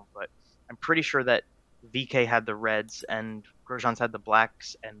that's wrong, but I'm pretty sure that VK had the reds and Grosjean's had the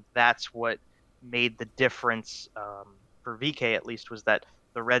blacks, and that's what made the difference for VK at least, was that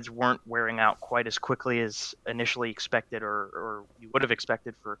the reds weren't wearing out quite as quickly as initially expected or you would have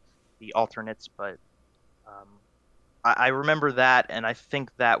expected for the alternates. But I remember that, and I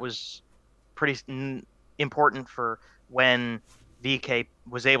think that was pretty important for when VK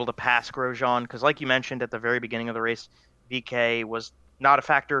was able to pass Grosjean, because like you mentioned at the very beginning of the race, VK was not a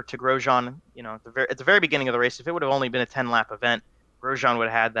factor to Grosjean. At the very beginning of the race, if it would have only been a 10-lap event, Grosjean would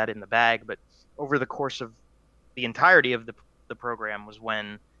have had that in the bag. But over the course of the entirety of the program was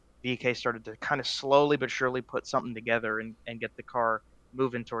when VK started to kind of slowly but surely put something together and get the car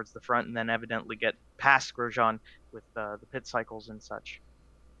moving towards the front, and then evidently get past Grosjean with the pit cycles and such.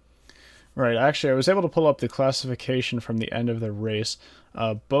 Right. Actually, I was able to pull up the classification from the end of the race.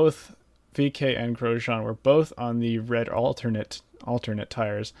 Both VK and Grosjean were both on the red alternate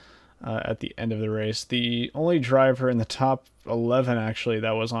tires at the end of the race. The only driver in the top 11 actually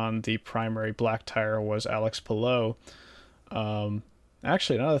that was on the primary black tire was Alex Palou.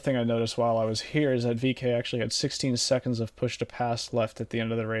 Actually, another thing I noticed while I was here is that VK actually had 16 seconds of push to pass left at the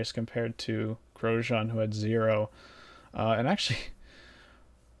end of the race compared to Grosjean, who had 0. And actually,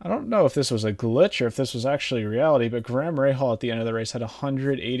 I don't know if this was a glitch or if this was actually reality, but Graham Rahal at the end of the race had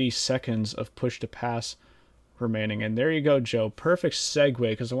 180 seconds of push to pass remaining. And there you go, Joe. Perfect segue,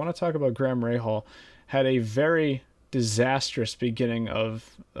 because I want to talk about Graham Rahal. Had a very disastrous beginning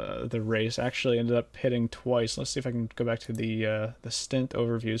of the race. Actually ended up pitting twice. Let's see if I can go back to the stint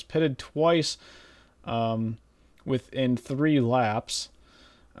overviews. Pitted twice within 3 laps.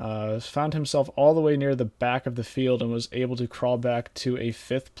 Found himself all the way near the back of the field and was able to crawl back to a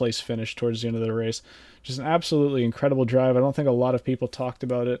 5th place finish towards the end of the race. Just an absolutely incredible drive. I don't think a lot of people talked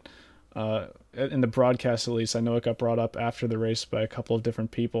about it in the broadcast, at least. I know it got brought up after the race by a couple of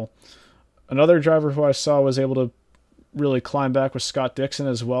different people. Another driver who I saw was able to really climb back was Scott Dixon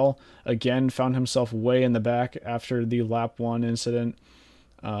as well. Again, found himself way in the back after the lap 1 incident.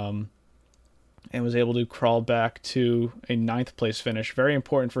 And was able to crawl back to a 9th place finish. Very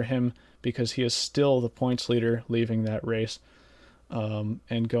important for him because he is still the points leader leaving that race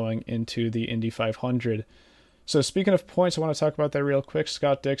and going into the Indy 500. So speaking of points, I want to talk about that real quick.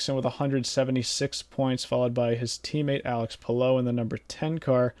 Scott Dixon with 176 points, followed by his teammate Alex Palou in the number 10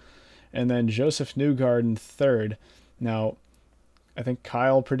 car. and then Joseph Newgarden third. Now, I think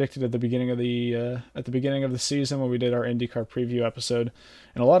Kyle predicted at the beginning of the season when we did our IndyCar preview episode,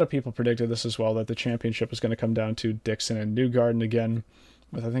 and a lot of people predicted this as well, that the championship was going to come down to Dixon and Newgarden again,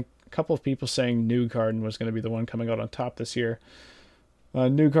 with I think a couple of people saying Newgarden was going to be the one coming out on top this year.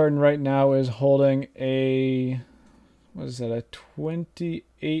 Newgarden right now is holding a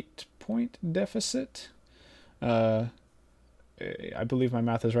 28-point deficit. I believe my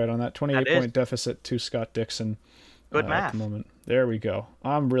math is right on that. 28-point deficit to Scott Dixon. Good math. At the moment. There we go.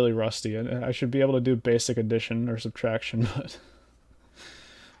 I'm really rusty. I should be able to do basic addition or subtraction, but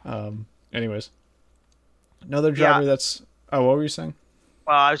anyways. Another driver that's... Oh, what were you saying?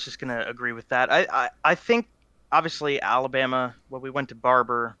 Well, I was just going to agree with that. I think, obviously, Alabama, when we went to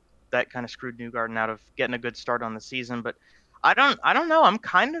Barber, that kind of screwed Newgarden out of getting a good start on the season. But I don't know. I'm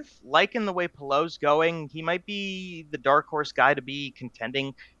kind of liking the way Pelot's going. He might be the dark horse guy to be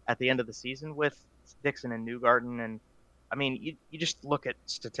contending at the end of the season with Dixon and Newgarden. And I mean, you just look at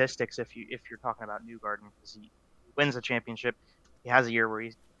statistics if you're talking about Newgarden, because he wins the championship. He has a year where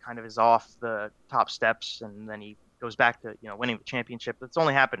he kind of is off the top steps, and then he goes back to winning the championship. That's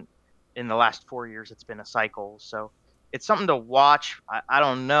only happened in the last 4 years. It's been a cycle, so it's something to watch. I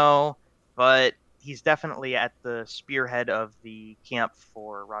don't know, but he's definitely at the spearhead of the camp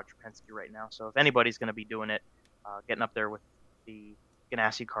for Roger Penske right now. So if anybody's going to be doing it, getting up there with the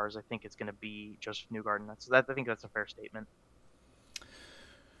Ganassi cars, I think it's going to be Joseph Newgarden. I think that's a fair statement.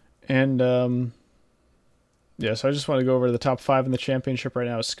 And so I just want to go over the top 5 in the championship right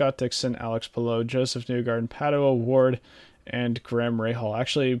now. Scott Dixon, Alex Palou, Joseph Newgarden, Pato O'Ward, and Graham Rahal.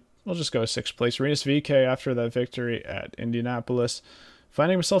 Actually, we'll just go 6th place. Rinus VeeKay, after that victory at Indianapolis,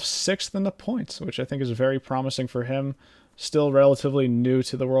 finding himself 6th in the points, which I think is very promising for him. Still relatively new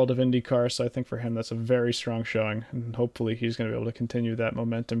to the world of IndyCar, so I think for him that's a very strong showing, and hopefully he's going to be able to continue that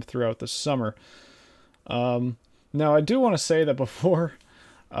momentum throughout the summer. Now, I do want to say that before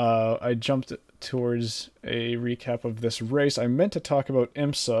I jumped towards a recap of this race, I meant to talk about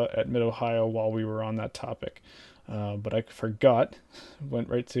IMSA at Mid-Ohio while we were on that topic, but I forgot. Went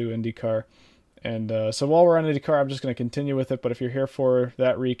right to IndyCar. And so while we're on IndyCar, I'm just going to continue with it, but if you're here for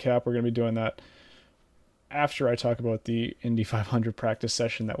that recap, we're going to be doing that after I talk about the Indy 500 practice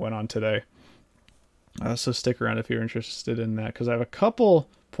session that went on today. So stick around if you're interested in that, because I have a couple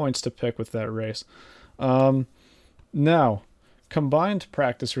points to pick with that race. Now, combined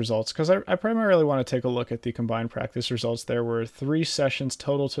practice results, because I primarily want to take a look at the combined practice results. There were 3 sessions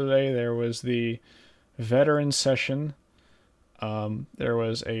total today. There was the veteran session, there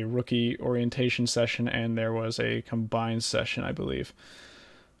was a rookie orientation session, and there was a combined session, I believe.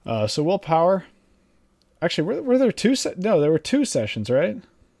 So willpower... Actually, were there 2 No, there were 2 sessions, right?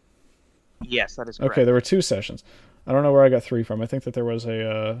 Yes, that is correct. Okay, there were 2 sessions. I don't know where I got 3 from. I think that there was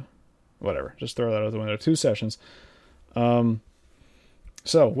a... whatever, just throw that out the window. 2 sessions. So,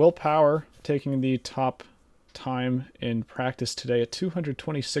 willpower taking the top time in practice today at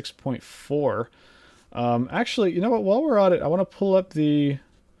 226.4. Actually, you know what? While we're on it, I want to pull up the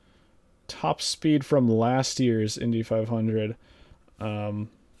top speed from last year's Indy 500.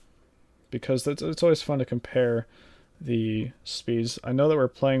 Because it's always fun to compare the speeds. I know that we're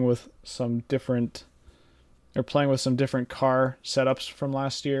playing with some different car setups from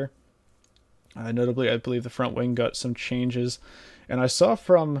last year. Notably, I believe the front wing got some changes, and I saw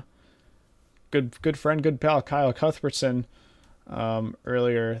from good friend, good pal Kyle Cuthbertson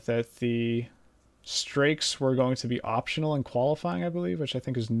earlier that the strakes were going to be optional in qualifying, I believe, which I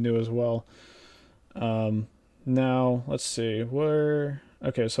think is new as well. Now let's see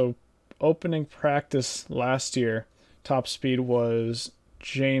so opening practice last year, top speed was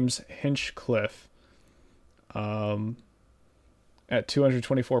James Hinchcliffe at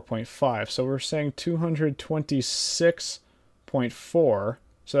 224.5. So we're saying 226.4.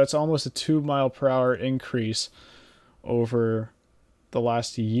 So that's almost a 2 mile per hour increase over the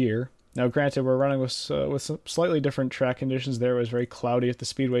last year. Now, granted, we're running with some slightly different track conditions. There was very cloudy at the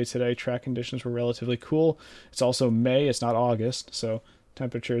speedway today. Track conditions were relatively cool. It's also May. It's not August, so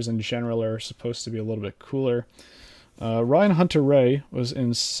temperatures in general are supposed to be a little bit cooler. Ryan Hunter-Reay was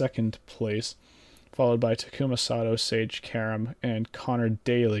in 2nd place, followed by Takuma Sato, Sage Karam, and Connor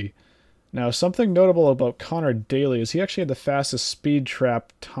Daly. Now, something notable about Connor Daly is he actually had the fastest speed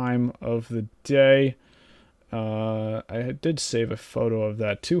trap time of the day. I did save a photo of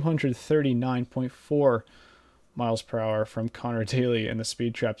that. 239.4 miles per hour from Connor Daly in the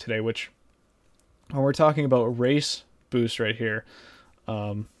speed trap today, which, when we're talking about race boost right here,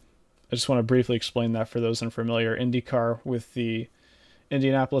 I just want to briefly explain that for those unfamiliar. IndyCar with the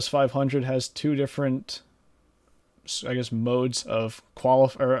Indianapolis 500 has 2 different I guess, modes of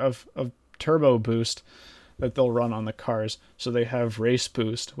of turbo boost that they'll run on the cars. So they have race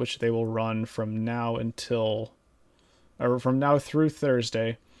boost, which they will run from now through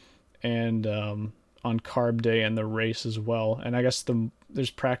Thursday, and on carb day and the race as well. And I guess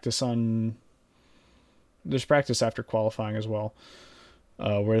there's practice after qualifying as well,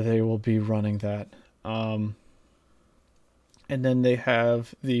 where they will be running that. And then they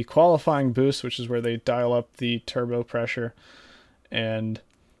have the qualifying boost, which is where they dial up the turbo pressure and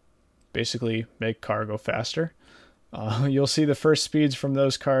basically make car go faster. You'll see the first speeds from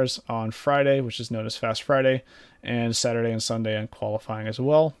those cars on Friday, which is known as Fast Friday, and Saturday and Sunday on qualifying as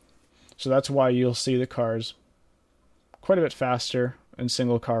well. So that's why you'll see the cars quite a bit faster in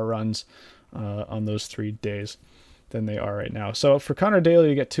single car runs on those 3 days than they are right now. So for Connor Daly,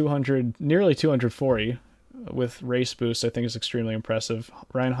 you get nearly 240 with race boost. I think is extremely impressive.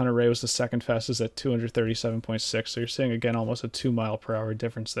 Ryan Hunter-Reay was the second fastest at 237.6. So you're seeing again almost a 2 mile per hour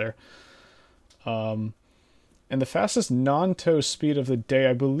difference there. And the fastest non-toe speed of the day,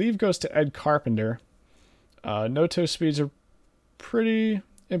 I believe, goes to Ed Carpenter. No-toe speeds are pretty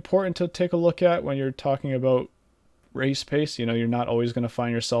important to take a look at when you're talking about race pace. You know, you're not always going to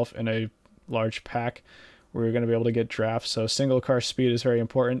find yourself in a large pack where you're going to be able to get drafts. So single car speed is very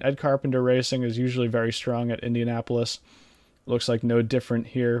important. Ed Carpenter Racing is usually very strong at Indianapolis. Looks like no different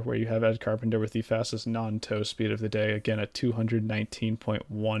here, where you have Ed Carpenter with the fastest non-toe speed of the day, again at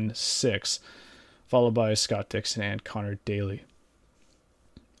 219.16, followed by Scott Dixon and Connor Daly.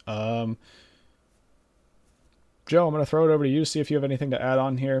 Joe, I'm going to throw it over to you, see if you have anything to add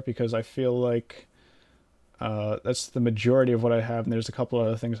on here, because I feel like that's the majority of what I have, and there's a couple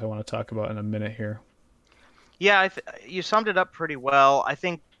other things I want to talk about in a minute here. Yeah, you summed it up pretty well. I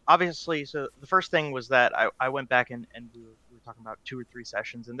think, obviously, so the first thing was that I went back and we were talking about 2 or 3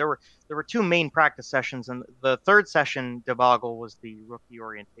 sessions, and there were 2 main practice sessions, and the third session debacle was the rookie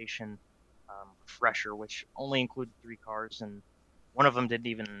orientation refresher, which only included 3 cars, and one of them didn't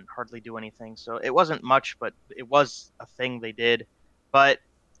even hardly do anything. So it wasn't much, but it was a thing they did. But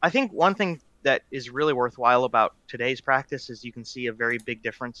I think one thing that is really worthwhile about today's practice is you can see a very big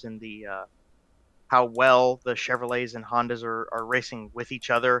difference in the how well the Chevrolets and Hondas are racing with each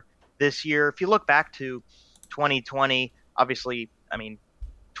other this year. If you look back to 2020, obviously, I mean,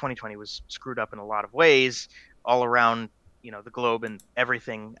 2020 was screwed up in a lot of ways all around, you know, the globe and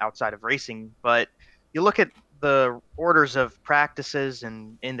everything outside of racing. But you look at the orders of practices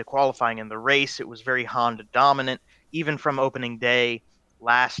and into qualifying and the race, it was very Honda dominant. Even from opening day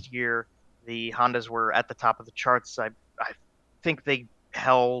last year, the Hondas were at the top of the charts. I think they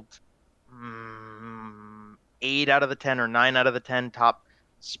held 8 out of the 10 or 9 out of the 10 top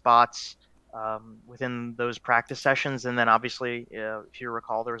spots within those practice sessions. And then obviously, if you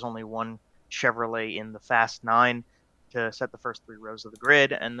recall, there was only one Chevrolet in the Fast 9 to set the first 3 rows of the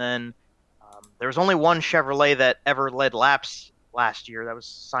grid. And then there was only one Chevrolet that ever led laps last year. That was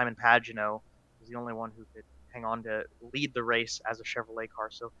Simon Pagenaud. He was the only one who could hang on to lead the race as a Chevrolet car.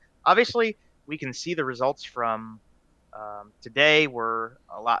 So obviously, we can see the results from today were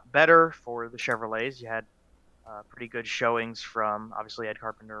a lot better for the Chevrolets. You had pretty good showings from, obviously, Ed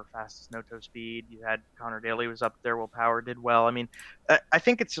Carpenter, fastest no-toe speed. You had Connor Daly was up there. Will Power did well. I mean, I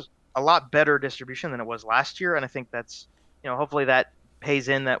think it's a lot better distribution than it was last year, and I think that's, you know, hopefully that pays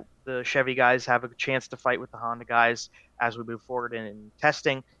in that the Chevy guys have a chance to fight with the Honda guys as we move forward in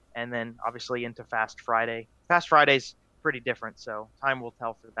testing, and then obviously into Fast Friday. Fast Friday's pretty different, so time will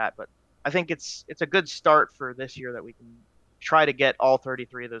tell for that, but I think it's a good start for this year that we can try to get all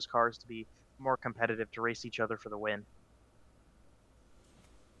 33 of those cars to be more competitive to race each other for the win.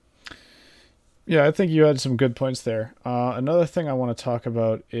 Yeah, I think you had some good points there. Another thing I want to talk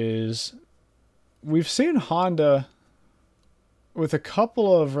about is we've seen Honda with a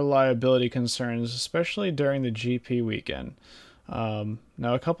couple of reliability concerns, especially during the GP weekend.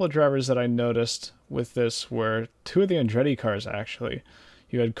 Now, a couple of drivers that I noticed with this were 2 of the Andretti cars, actually.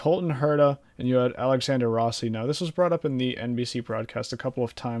 You had Colton Herta and you had Alexander Rossi. Now, this was brought up in the NBC broadcast a couple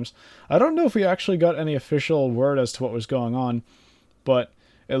of times. I don't know if we actually got any official word as to what was going on, but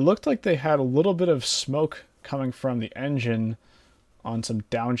it looked like they had a little bit of smoke coming from the engine on some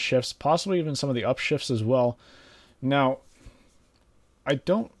downshifts, possibly even some of the upshifts as well. Now,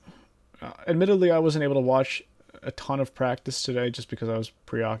 admittedly, I wasn't able to watch a ton of practice today just because I was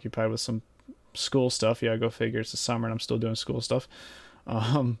preoccupied with some school stuff. Yeah, go figure, it's the summer and I'm still doing school stuff.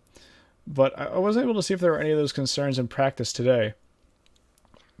 But I wasn't able to see if there were any of those concerns in practice today.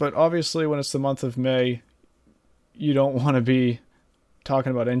 But obviously, when it's the month of May, you don't want to be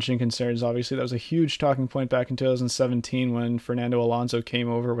talking about engine concerns. Obviously, that was a huge talking point back in 2017 when Fernando Alonso came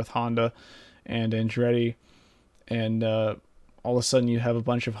over with Honda and Andretti, and all of a sudden you have a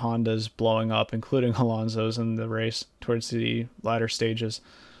bunch of Hondas blowing up, including Alonso's in the race towards the latter stages.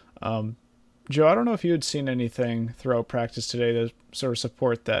 Joe, I don't know if you had seen anything throughout practice today to sort of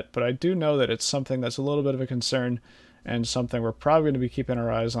support that, but I do know that it's something that's a little bit of a concern and something we're probably going to be keeping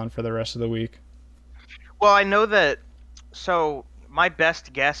our eyes on for the rest of the week. Well, I know that. So my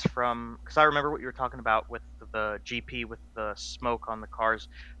best guess from, because I remember what you were talking about with the GP with the smoke on the cars,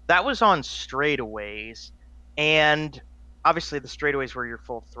 that was on straightaways, and obviously the straightaways where you're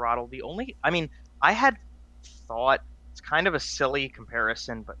full throttle. I had thought it's kind of a silly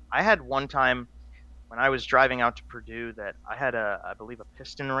comparison, but I had one time when I was driving out to Purdue that I had I believe a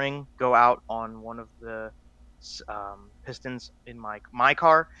piston ring go out on one of the pistons in my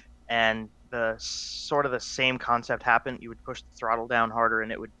car, and the sort of the same concept happened. You would push the throttle down harder,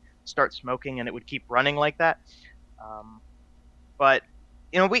 and it would start smoking, and it would keep running like that. But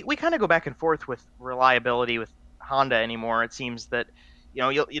we kind of go back and forth with reliability with Honda anymore. It seems that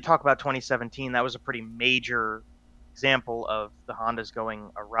you talk about 2017. That was a pretty major example of the Hondas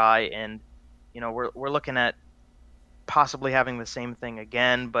going awry, and we're looking at possibly having the same thing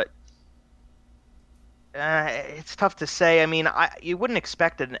again, but it's tough to say. I mean, you wouldn't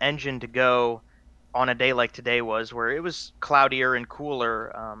expect an engine to go on a day like today was, where it was cloudier and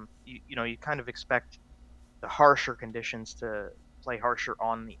cooler. You kind of expect the harsher conditions to play harsher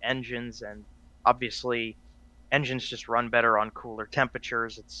on the engines, and obviously engines just run better on cooler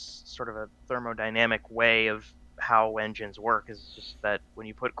temperatures. It's sort of a thermodynamic way of how engines work, is just that when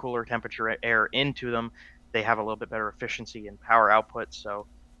you put cooler temperature air into them, they have a little bit better efficiency and power output. So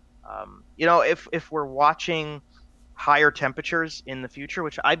if we're watching higher temperatures in the future,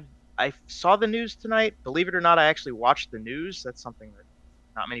 which I saw the news tonight, believe it or not, I actually watched the news. That's something that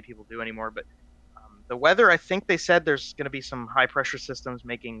not many people do anymore. But the weather, I think they said there's going to be some high pressure systems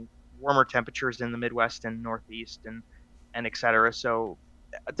making warmer temperatures in the Midwest and Northeast and et cetera. So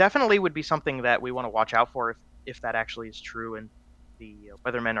definitely would be something that we want to watch out for if that actually is true, and the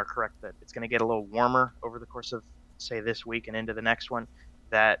weathermen are correct that it's going to get a little warmer over the course of, say, this week and into the next one.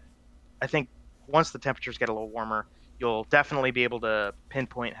 That I think once the temperatures get a little warmer, you'll definitely be able to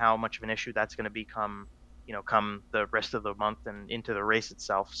pinpoint how much of an issue that's going to become, come the rest of the month and into the race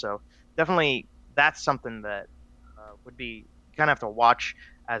itself. So definitely that's something that would be, you kind of have to watch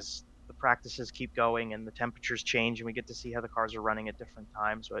as the practices keep going and the temperatures change and we get to see how the cars are running at different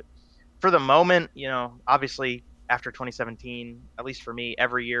times. But for the moment, obviously after 2017, at least for me,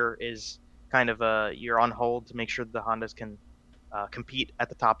 every year is kind of a year on hold to make sure that the Hondas can compete at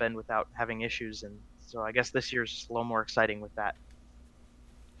the top end without having issues. And so I guess this year's a little more exciting with that.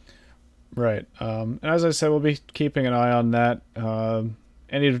 Right. And as I said, we'll be keeping an eye on that.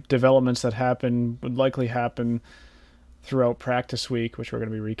 Any developments that happen would likely happen throughout practice week, which we're going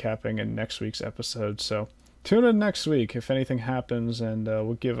to be recapping in next week's episode. So tune in next week if anything happens, and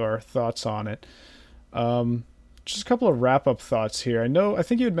we'll give our thoughts on it. Just a couple of wrap-up thoughts here. I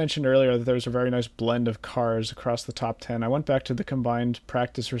think you had mentioned earlier that there was a very nice blend of cars across the top 10. I went back to the combined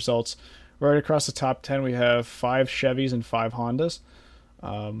practice results. Right across the top 10, we have 5 Chevys and 5 Hondas,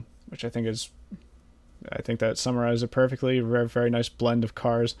 which I think that summarizes it perfectly. A very, very nice blend of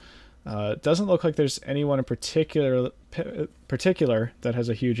cars. It doesn't look like there's anyone in particular that has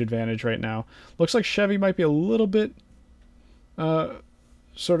a huge advantage right now. Looks like Chevy might be a little bit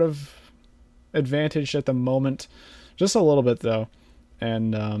sort of advantaged at the moment. Just a little bit, though.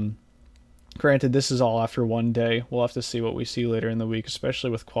 And granted, this is all after one day. We'll have to see what we see later in the week, especially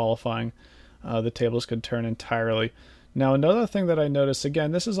with qualifying. The tables could turn entirely. Now, another thing that I noticed,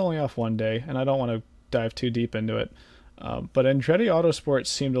 again, this is only off one day, and I don't want to dive too deep into it, but Andretti Autosport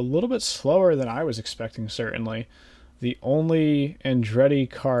seemed a little bit slower than I was expecting, certainly. The only Andretti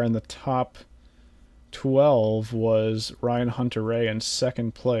car in the top 12 was Ryan Hunter-Reay in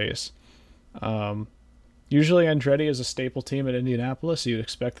second place. Usually Andretti is a staple team at Indianapolis. You'd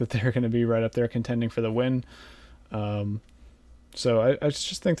expect that they're going to be right up there contending for the win. So I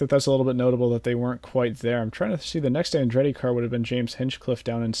just think that that's a little bit notable that they weren't quite there. I'm trying to see, the next Andretti car would have been James Hinchcliffe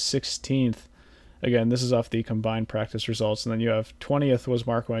down in 16th. Again, this is off the combined practice results. And then you have 20th was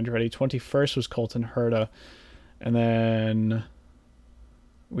Marco Andretti, 21st was Colton Herta, and then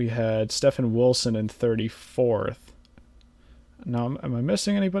we had Stefan Wilson in 34th. Now, am I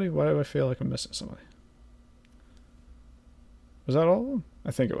missing anybody? Why do I feel like I'm missing somebody? Was that all of them?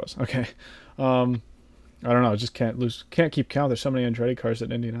 I think it was. Okay. I don't know. I just can't keep count. There's so many Andretti cars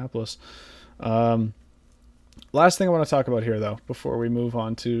at Indianapolis. Last thing I want to talk about here, though, before we move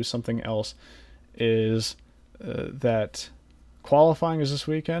on to something else, is that qualifying is this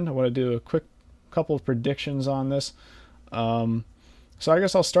weekend. I want to do a quick couple of predictions on this. So I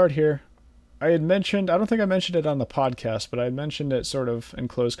guess I'll start here. I had mentioned, I don't think I mentioned it on the podcast, but I had mentioned it sort of in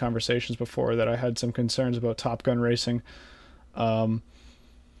closed conversations before that I had some concerns about Top Gun racing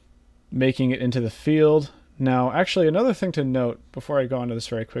making it into the field. Now, actually, another thing to note before I go into this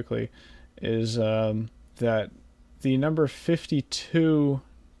very quickly is that the number 52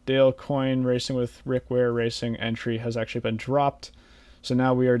 Dale Coyne Racing with Rick Ware Racing entry has actually been dropped. So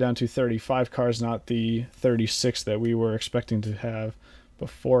now we are down to 35 cars, not the 36 that we were expecting to have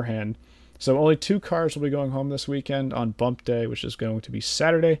beforehand. So only 2 cars will be going home this weekend on bump day, which is going to be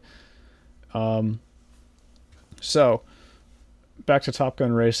Saturday. So back to Top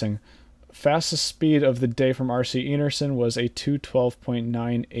Gun Racing. Fastest speed of the day from RC Enerson was a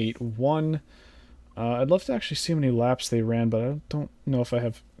 2:12.981. I'd love to actually see how many laps they ran, but I don't know if I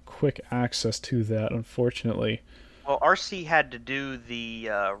have quick access to that, unfortunately. Well, RC had to do the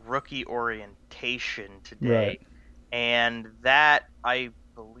rookie orientation today, Right. and that, I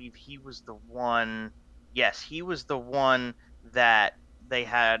believe, he was the one. Yes, he was the one that they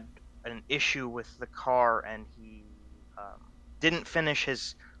had an issue with the car, and he didn't finish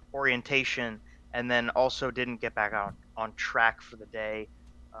his orientation, and then also didn't get back on track for the day.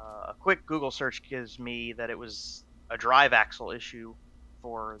 A quick Google search gives me that it was a drive axle issue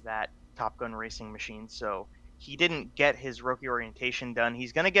for that Top Gun racing machine, so he didn't get his rookie orientation done.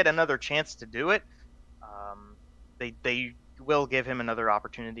 He's going to get another chance to do it. They will give him another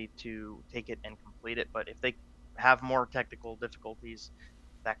opportunity to take it and complete it, but if they have more technical difficulties,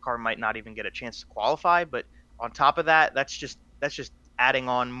 that car might not even get a chance to qualify. But on top of that, that's just adding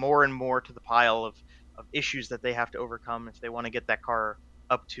on more and more to the pile of issues that they have to overcome if they want to get that car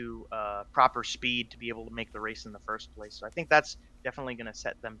up to proper speed to be able to make the race in the first place. So I think that's definitely going to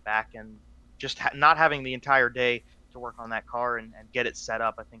set them back, and just not having the entire day to work on that car and get it set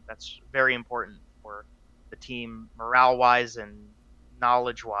up, I think that's very important for the team, morale-wise and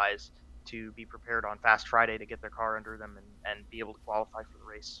knowledge-wise, to be prepared on Fast Friday to get their car under them and be able to qualify for the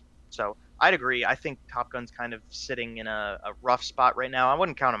race. So I'd agree. I think Top Gun's kind of sitting in a rough spot right now. I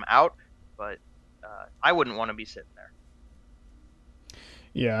wouldn't count him out, but I wouldn't want to be sitting there.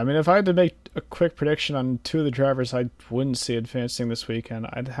 Yeah, I mean, if I had to make a quick prediction on 2 of the drivers I wouldn't see advancing this weekend,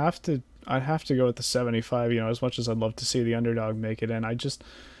 I'd have to go with the 75. As much as I'd love to see the underdog make it in, I just,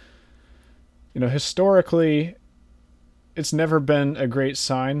 historically, it's never been a great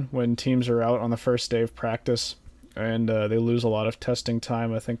sign when teams are out on the first day of practice and they lose a lot of testing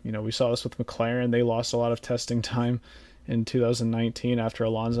time. I think, we saw this with McLaren. They lost a lot of testing time in 2019 after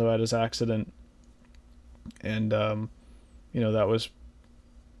Alonso had his accident. And, that was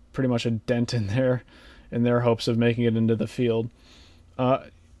pretty much a dent in their hopes of making it into the field.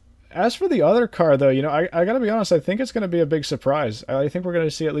 As for the other car, though, I got to be honest, I think it's going to be a big surprise. I think we're going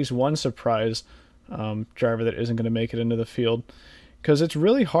to see at least one surprise driver that isn't going to make it into the field, because it's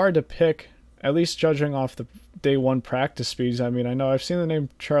really hard to pick, at least judging off the day one practice speeds. I mean, I know I've seen the name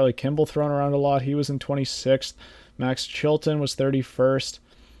Charlie Kimball thrown around a lot. He was in 26th. Max Chilton was 31st.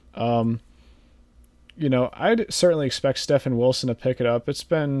 I'd certainly expect Stefan Wilson to pick it up. It's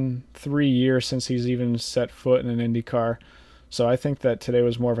been 3 years since he's even set foot in an Indy car. So I think that today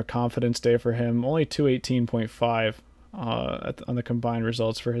was more of a confidence day for him. Only 2:18.5 on the combined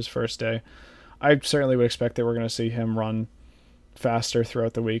results for his first day. I certainly would expect that we're going to see him run faster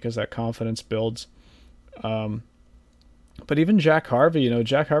throughout the week as that confidence builds. But even Jack Harvey,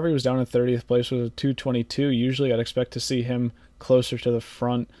 Jack Harvey was down in 30th place with a 2:22. Usually I'd expect to see him closer to the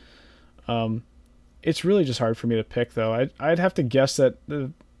front. It's really just hard for me to pick, though. I'd have to guess that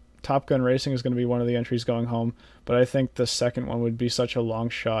the Top Gun Racing is going to be one of the entries going home, but I think the second one would be such a long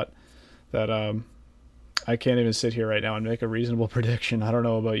shot that I can't even sit here right now and make a reasonable prediction. I don't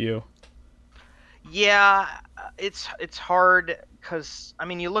know about you. Yeah, it's hard because, I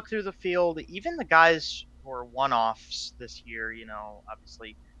mean, you look through the field, even the guys who are one-offs this year,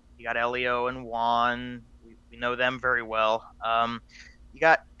 obviously you got Elio and Juan. We know them very well. You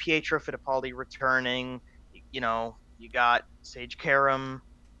got Pietro Fittipaldi returning. You got Sage Karam.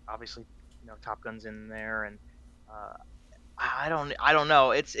 Obviously, Top Gun's in there, and I don't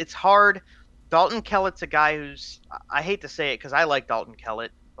know. It's hard. Dalton Kellett's a guy who's, I hate to say it because I like Dalton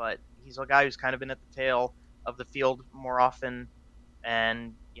Kellett, but he's a guy who's kind of been at the tail of the field more often,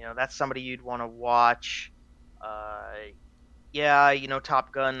 and that's somebody you'd want to watch.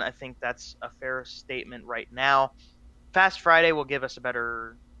 Top Gun. I think that's a fair statement right now. Fast Friday will give us a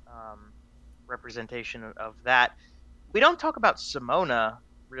better representation of that. We don't talk about Simona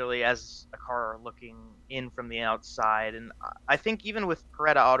really as a car looking in from the outside, and I think even with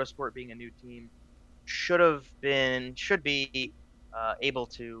Beretta Autosport being a new team, should be able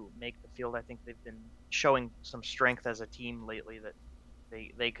to make the field. I think they've been showing some strength as a team lately that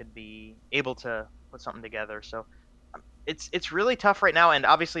they could be able to put something together. So it's really tough right now, and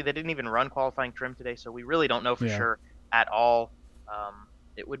obviously they didn't even run qualifying trim today, so we really don't know for Yeah. sure at all.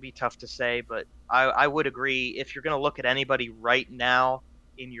 It would be tough to say, but I would agree, if you're going to look at anybody right now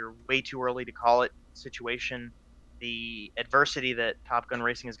in your way too early to call it situation, the adversity that Top Gun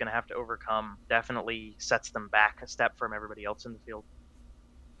Racing is going to have to overcome definitely sets them back a step from everybody else in the field.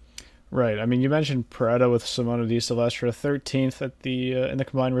 Right. I mean, you mentioned Pareto with Simona Di Silvestro 13th at the in the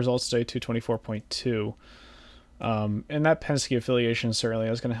combined results today, 224.2. And that Penske affiliation certainly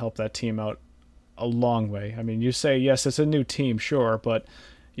is going to help that team out a long way. I mean, you say, yes, it's a new team, sure, but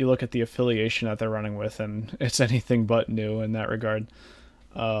you look at the affiliation that they're running with, and it's anything but new in that regard.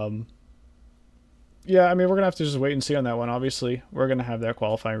 Yeah, I mean, we're going to have to just wait and see on that one. Obviously, we're going to have that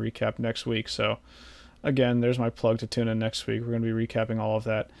qualifying recap next week. So, again, there's my plug to tune in next week. We're going to be recapping all of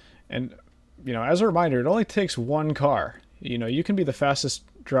that. And, as a reminder, it only takes one car. You can be the fastest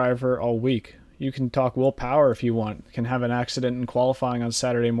driver all week. You can talk Will Power if you want. Can have an accident in qualifying on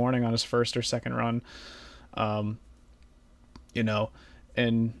Saturday morning on his first or second run. And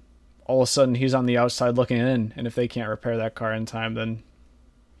all of a sudden he's on the outside looking in. And if they can't repair that car in time, then,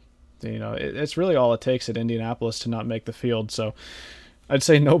 it's really all it takes at Indianapolis to not make the field. So I'd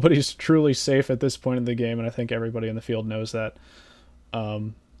say nobody's truly safe at this point in the game. And I think everybody in the field knows that.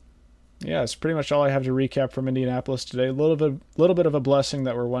 Yeah, it's pretty much all I have to recap from Indianapolis today. A little bit of a blessing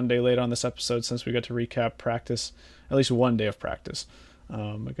that we're one day late on this episode, since we got to recap practice, at least one day of practice.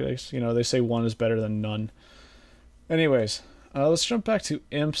 They say one is better than none. Anyways, let's jump back to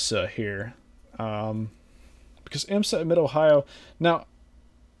IMSA here, because IMSA at Mid-Ohio. Now,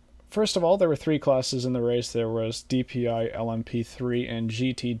 first of all, there were three classes in the race. There was DPI, LMP3, and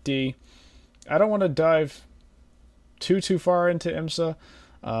GTD. I don't want to dive too far into IMSA.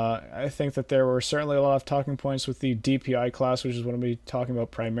 I think that there were certainly a lot of talking points with the DPI class, which is what I'm going to be talking about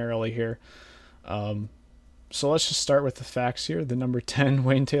primarily here. So let's just start with the facts here. The number 10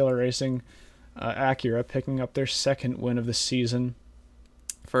 Wayne Taylor Racing Acura picking up their second win of the season.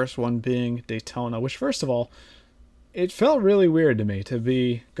 First one being Daytona, which, first of all, it felt really weird to me to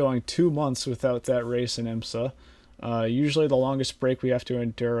be going 2 months without that race in IMSA. Usually the longest break we have to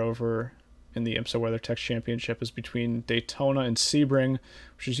endure over in the IMSA WeatherTech Championship is between Daytona and Sebring,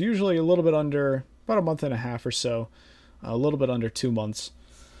 which is usually a little bit under, about a month and a half or so, a little bit under 2 months.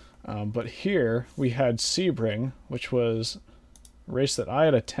 But here we had Sebring, which was a race that I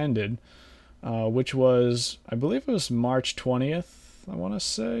had attended, which was, I believe it was March 20th, I want to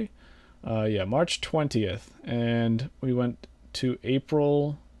say. March 20th. And we went to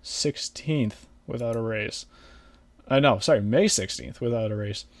April 16th without a race. May 16th without a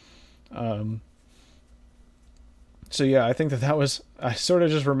race. I think that was, I sort of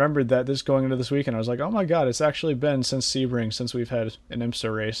just remembered that this going into this weekend. I was like, oh my god, it's actually been since Sebring, since we've had an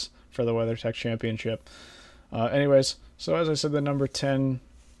IMSA race for the WeatherTech Championship. Anyways, so as I said, the number 10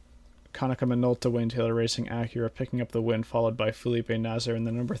 Konica Minolta Wayne Taylor Racing Acura picking up the win, followed by Felipe Nasr, and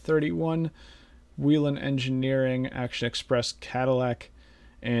the number 31 Whelen Engineering Action Express Cadillac,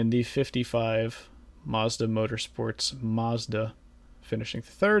 and the 55 Mazda Motorsports Mazda finishing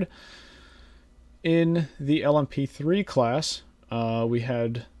third. In the LMP3 class, we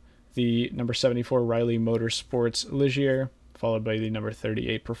had the number 74 Riley Motorsports Ligier, followed by the number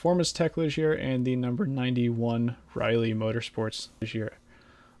 38 Performance Tech Ligier, and the number 91 Riley Motorsports Ligier,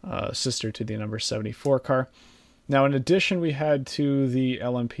 sister to the number 74 car. Now, in addition, we had to the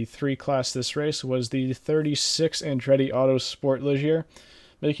LMP3 class this race was the 36 Andretti Autosport Ligier,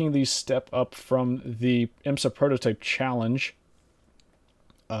 making the step up from the IMSA Prototype Challenge,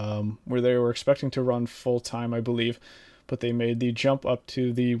 where they were expecting to run full-time, I believe, but they made the jump up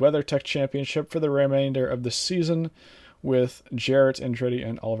to the WeatherTech Championship for the remainder of the season with Jarrett Andretti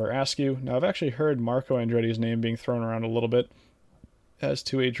and Oliver Askew. Now, I've actually heard Marco Andretti's name being thrown around a little bit as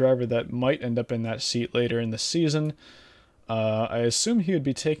to a driver that might end up in that seat later in the season. I assume he would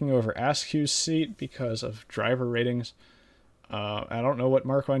be taking over Askew's seat because of driver ratings. I don't know what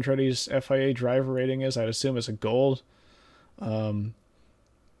Marco Andretti's FIA driver rating is. I'd assume it's a gold.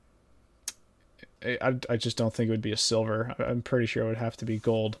 I just don't think it would be a silver. I'm pretty sure it would have to be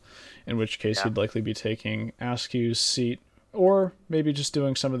gold, in which case he'd likely be taking Askew's seat, or maybe just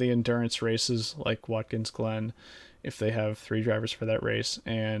doing some of the endurance races like Watkins Glen, if they have 3 drivers for that race,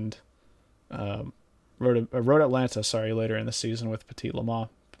 and Road Atlanta, later in the season with Petit Le Mans.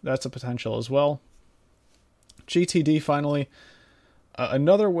 That's a potential as well. GTD finally,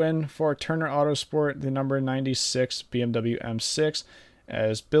 another win for Turner Autosport, the number 96 BMW M6,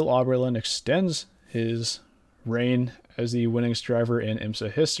 as Bill Auberlin extends his reign as the winningest driver in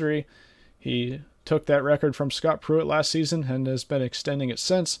IMSA history. He took that record from Scott Pruitt last season and has been extending it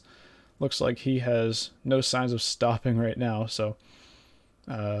since. Looks like he has no signs of stopping right now, so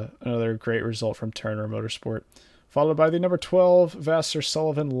another great result from Turner Motorsport. Followed by the number 12 Vassar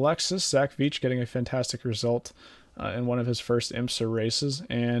Sullivan Lexus, Zach Veach getting a fantastic result in one of his first IMSA races,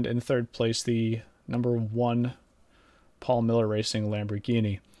 and in third place the number 1 Paul Miller Racing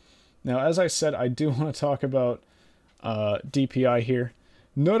Lamborghini. Now, as I said, I do want to talk about DPI here.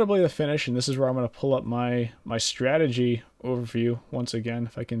 Notably the finish, and this is where I'm going to pull up my strategy overview once again,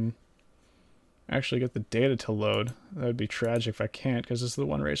 if I can actually get the data to load. That would be tragic if I can't, because this is the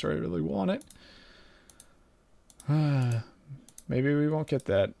one race where I really want it. Maybe we won't get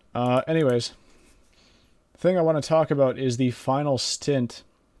that. Anyways, the thing I want to talk about is the final stint.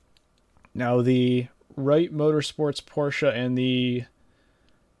 Now, the Wright Motorsports Porsche and the,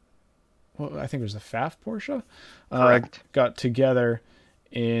 well, I think it was the FAF Porsche, Correct. got together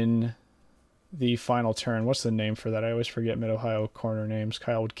in the final turn. What's the name for that? I always forget Mid-Ohio corner names.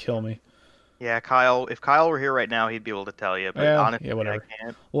 Kyle would kill me. Yeah, Kyle. If Kyle were here right now, he'd be able to tell you. But honestly, whatever. I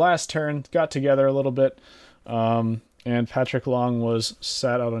can't. Last turn, got together a little bit, and Patrick Long was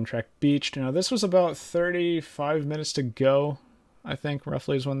sat out on track beached. Now, this was about 35 minutes to go, I think,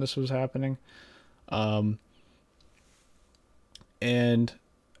 roughly is when this was happening. And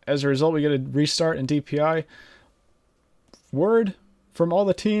as a result, we get a restart in DPI. Word from all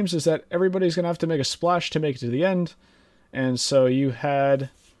the teams is that everybody's going to have to make a splash to make it to the end. And so you had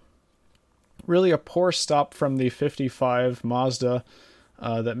really a poor stop from the 55 Mazda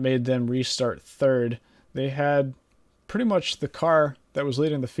that made them restart third. They had pretty much the car that was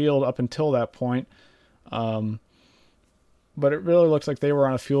leading the field up until that point. But it really looked like they were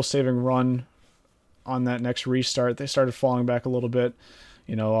on a fuel-saving run on that next restart. They started falling back a little bit.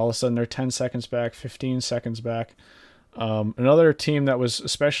 All of a sudden they're 10 seconds back, 15 seconds back. Another team that was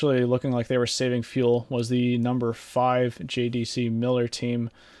especially looking like they were saving fuel was the number 5 JDC Miller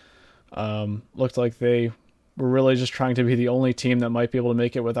team. Looked like they were really just trying to be the only team that might be able to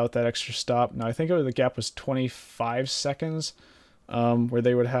make it without that extra stop. Now, I think the gap was 25 seconds, where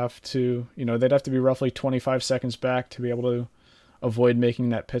they would have to, they'd have to be roughly 25 seconds back to be able to avoid making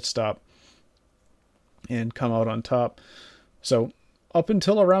that pit stop and come out on top. So up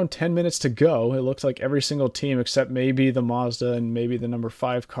until around 10 minutes to go, it looked like every single team except maybe the Mazda and maybe the number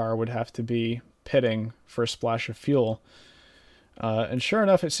 5 car would have to be pitting for a splash of fuel. And sure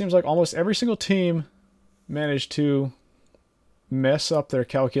enough, it seems like almost every single team managed to mess up their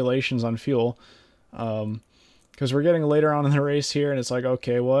calculations on fuel. Because we're getting later on in the race here, and it's like,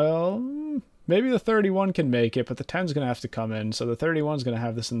 okay, well, maybe the 31 can make it, but the 10's going to have to come in. So the 31's going to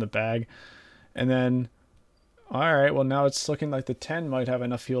have this in the bag. And then, all right, well, now it's looking like the 10 might have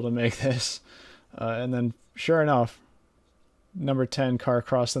enough fuel to make this. And then, sure enough, number 10 car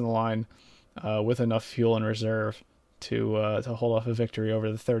crossing the line with enough fuel in reserve to hold off a victory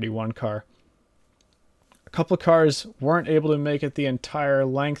over the 31 car. A couple of cars weren't able to make it the entire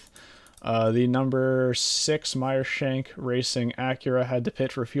length. The number 6 Meyershank Racing Acura had to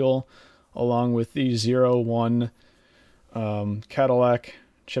pit for fuel, along with the 01 Cadillac,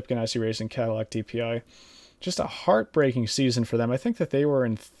 Chip Ganassi Racing Cadillac DPI. Just a heartbreaking season for them. I think that they were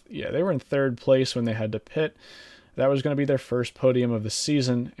in third place when they had to pit. That was going to be their first podium of the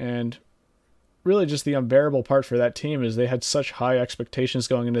season, and really just the unbearable part for that team is they had such high expectations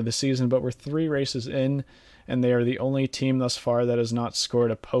going into the season, but we're 3 races in, and they are the only team thus far that has not scored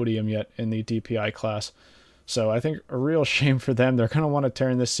a podium yet in the DPI class. So I think a real shame for them. They're going to want to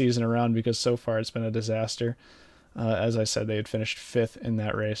turn this season around because so far it's been a disaster. As I said, they had finished 5th in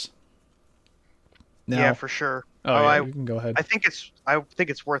that race. Now, yeah, for sure. You can go ahead. I think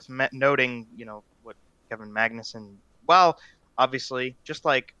it's worth noting, what Kevin Magnussen. Well, obviously, just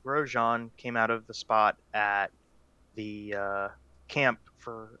like Grosjean came out of the spot at the camp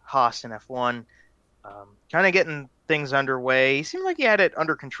for Haas in F1, kind of getting things underway. He seemed like he had it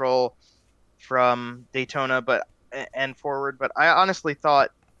under control from Daytona, and forward. But I honestly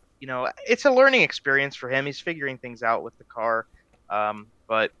thought, it's a learning experience for him. He's figuring things out with the car.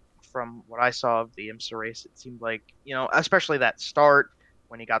 But from what I saw of the IMSA race, it seemed like, especially that start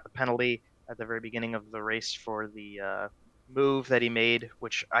when he got the penalty at the very beginning of the race for the move that he made,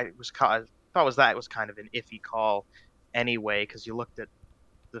 which I thought was kind of an iffy call anyway, because you looked at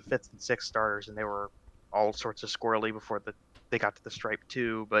the 5th and 6th starters and they were all sorts of squirrely before they got to the stripe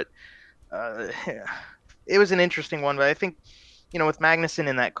too. But it was an interesting one. But I think, with Magnussen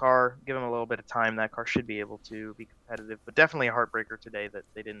in that car, give him a little bit of time, that car should be able to be competitive. But definitely a heartbreaker today that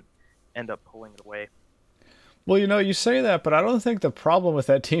they didn't end up pulling it away. Well, you say that, but I don't think the problem with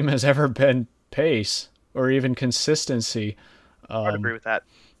that team has ever been pace or even consistency. I'd agree with that.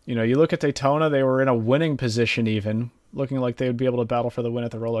 You look at Daytona, they were in a winning position even, looking like they would be able to battle for the win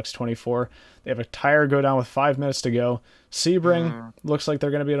at the Rolex 24. They have a tire go down with 5 minutes to go. Sebring looks like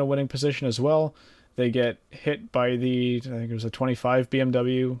they're going to be in a winning position as well. They get hit by I think it was a 25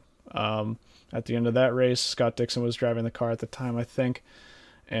 BMW at the end of that race. Scott Dixon was driving the car at the time, I think.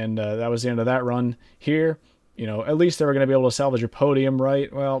 And that was the end of that run. Here, at least they were going to be able to salvage a podium,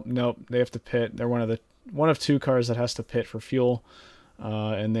 right? Well, nope, they have to pit. They're one of 2 cars that has to pit for fuel.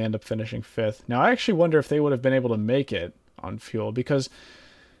 And they end up finishing 5th. Now, I actually wonder if they would have been able to make it on fuel, because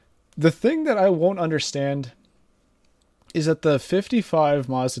the thing that I won't understand is that the 55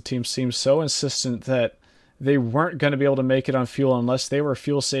 Mazda team seems so insistent that they weren't going to be able to make it on fuel unless they were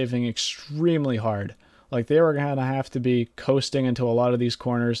fuel saving extremely hard. Like, they were going to have to be coasting into a lot of these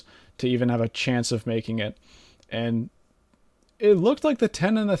corners to even have a chance of making it. And it looked like the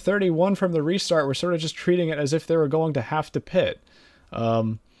 10 and the 31 from the restart were sort of just treating it as if they were going to have to pit.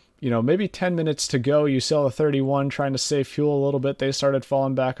 Maybe 10 minutes to go, you saw the 31 trying to save fuel a little bit. They started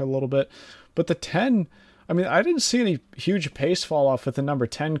falling back a little bit. But the 10, I didn't see any huge pace fall off with the number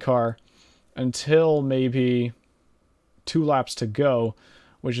 10 car until maybe 2 laps to go,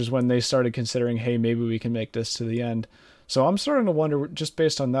 which is when they started considering, hey, maybe we can make this to the end. So I'm starting to wonder, just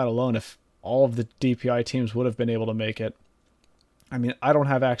based on that alone, if all of the DPI teams would have been able to make it. I don't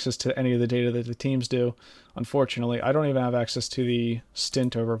have access to any of the data that the teams do. Unfortunately, I don't even have access to the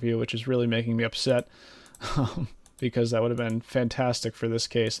stint overview, which is really making me upset because that would have been fantastic for this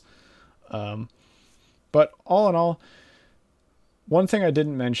case. But all in all, one thing I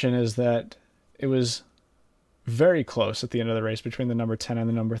didn't mention is that it was very close at the end of the race between the number 10 and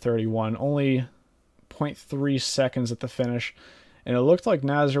the number 31, only 0.3 seconds at the finish. And it looked like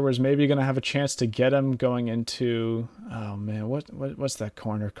Nasser was maybe going to have a chance to get him going into, what's that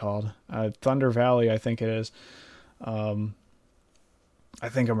corner called? Thunder Valley, I think it is. I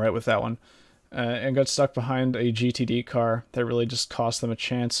think I'm right with that one. And got stuck behind a GTD car that really just cost them a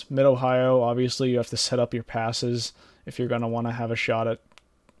chance. Mid-Ohio, obviously, you have to set up your passes if you're going to want to have a shot at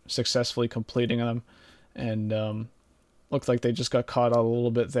successfully completing them. And looked like they just got caught out a little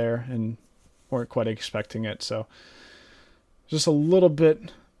bit there and weren't quite expecting it. So just a little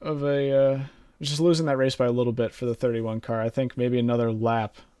bit of just losing that race by a little bit for the 31 car. I think maybe another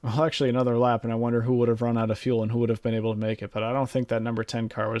lap. Well, actually another lap, and I wonder who would have run out of fuel and who would have been able to make it. But I don't think that number 10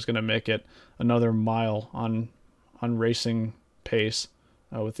 car was going to make it another mile on racing pace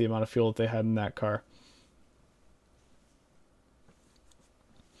with the amount of fuel that they had in that car.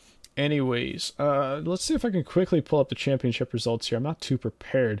 Anyways, let's see if I can quickly pull up the championship results here. I'm not too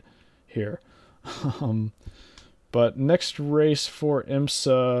prepared here. But next race for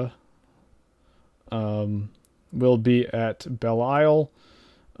IMSA will be at Belle Isle,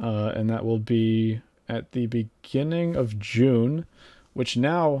 and that will be at the beginning of June, which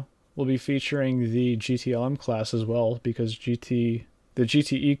now will be featuring the GTLM class as well, because the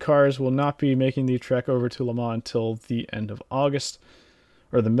GTE cars will not be making the trek over to Le Mans until the end of August,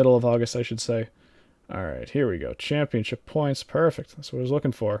 or the middle of August, I should say. All right, here we go. Championship points. Perfect. That's what I was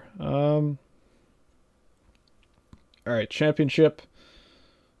looking for. All right, championship.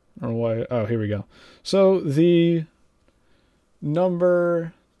 Oh, here we go. So the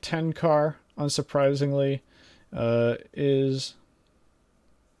number 10 car, unsurprisingly, is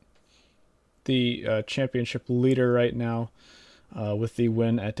the championship leader right now with the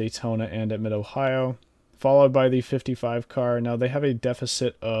win at Daytona and at Mid-Ohio, followed by the 55 car. Now they have a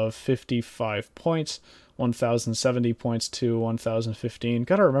deficit of 55 points, 1,070 points to 1,015.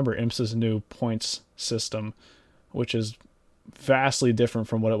 Got to remember IMSA's new points system, which is vastly different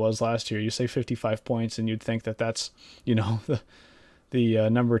from what it was last year. You say 55 points and you'd think that that's, the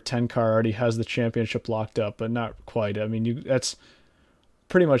number 10 car already has the championship locked up, but not quite. That's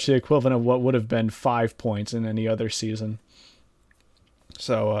pretty much the equivalent of what would have been 5 points in any other season.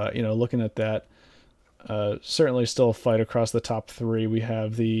 So, looking at that, certainly still a fight across the top 3. We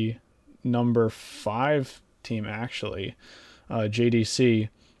have the number 5 team, actually, JDC,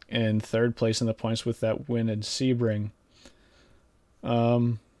 in third place in the points with that win in Sebring.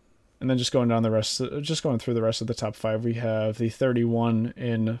 And then just going through the rest of the top 5, we have the 31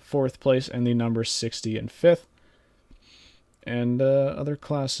 in fourth place and the number 60 in fifth. And other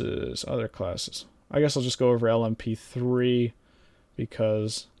classes. I guess I'll just go over LMP3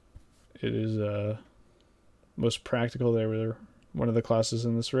 because it is most practical. They were one of the classes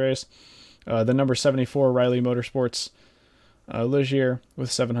in this race. The number 74 Riley Motorsports Ligier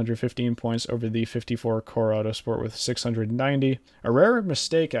with 715 points over the 54 Core Autosport with 690. A rare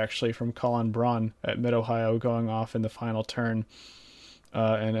mistake, actually, from Colin Braun at Mid-Ohio going off in the final turn.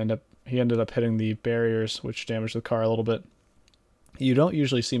 And he ended up hitting the barriers, which damaged the car a little bit. You don't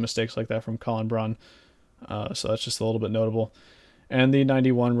usually see mistakes like that from Colin Braun, so that's just a little bit notable. And the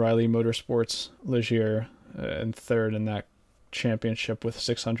 91 Riley Motorsports Ligier in third in that championship with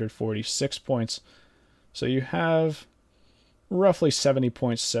 646 points. So you have roughly 70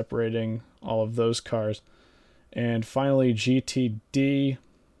 points separating all of those cars. And finally, GTD,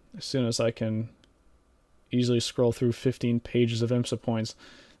 as soon as I can easily scroll through 15 pages of IMSA points,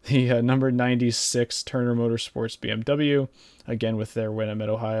 the number 96 Turner Motorsports BMW, again with their win at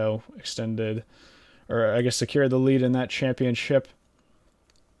Mid-Ohio, secured the lead in that championship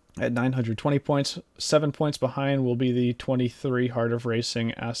at 920 points. 7 points behind will be the 23 Heart of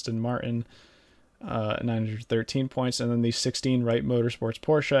Racing Aston Martin, 913 points, and then the 16 Wright Motorsports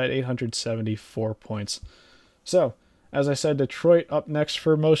Porsche at 874 points. So, as I said, Detroit up next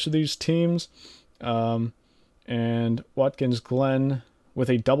for most of these teams, and Watkins Glen with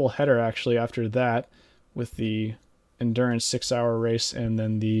a doubleheader actually after that, with the endurance 6-hour race and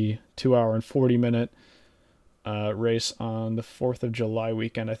then the 2-hour and 40-minute race on the 4th of July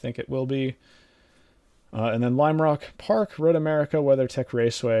weekend, I think it will be. And then Lime Rock Park, Road America, WeatherTech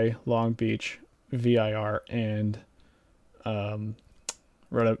Raceway, Long Beach, VIR, and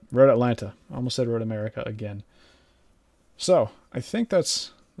Road Atlanta. I almost said Road America again. So I think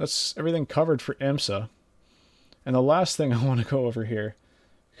that's everything covered for IMSA. And the last thing I want to go over here,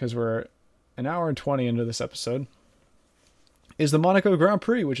 because we're an hour and 20 into this episode, is the Monaco Grand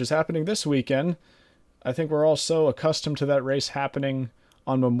Prix, which is happening this weekend. I think we're all so accustomed to that race happening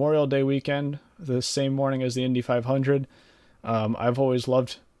on Memorial Day weekend, the same morning as the Indy 500. I've always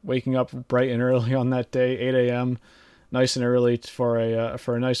loved waking up bright and early on that day, 8 a.m., nice and early for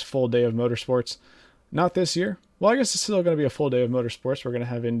a nice full day of motorsports. Not this year. Well, I guess it's still going to be a full day of motorsports. We're going to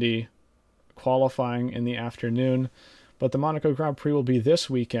have Indy qualifying in the afternoon, but the Monaco Grand Prix will be this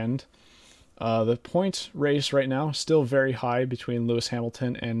weekend. The points race right now still very high between Lewis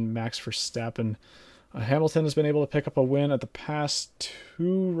Hamilton and Max Verstappen. Hamilton has been able to pick up a win at the past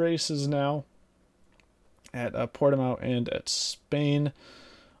 2 races now, at Portimao and at Spain.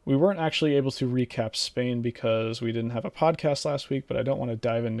 We weren't actually able to recap Spain because we didn't have a podcast last week, but I don't want to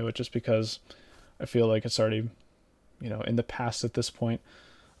dive into it just because I feel like it's already, in the past at this point.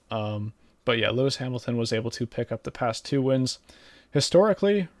 But yeah, Lewis Hamilton was able to pick up the past 2 wins.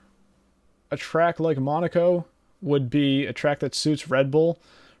 Historically, a track like Monaco would be a track that suits Red Bull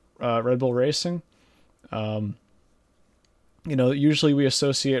Racing. Usually we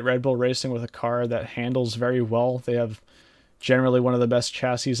associate Red Bull Racing with a car that handles very well. They have generally one of the best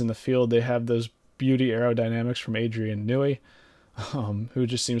chassis in the field. They have those beauty aerodynamics from Adrian Newey, who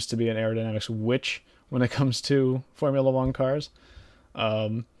just seems to be an aerodynamics witch when it comes to Formula One cars.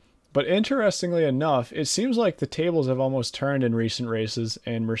 But interestingly enough, it seems like the tables have almost turned in recent races,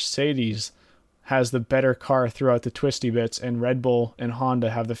 and Mercedes has the better car throughout the twisty bits, and Red Bull and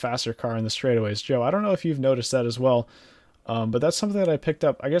Honda have the faster car in the straightaways. Joe, I don't know if you've noticed that as well, but that's something that I picked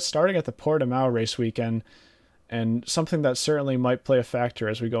up, I guess, starting at the Portimao race weekend, and something that certainly might play a factor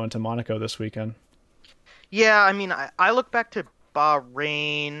as we go into Monaco this weekend. Yeah, I mean, I look back to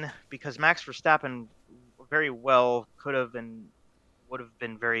Bahrain because Max Verstappen very well could have and would have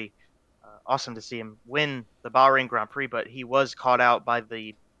been very awesome to see him win the Bahrain Grand Prix, but he was caught out by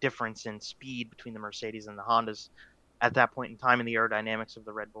the difference in speed between the Mercedes and the Hondas at that point in time in the aerodynamics of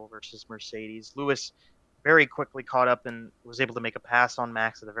the Red Bull versus Mercedes. Lewis very quickly caught up and was able to make a pass on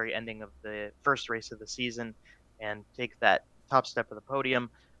Max at the very ending of the first race of the season and take that top step of the podium.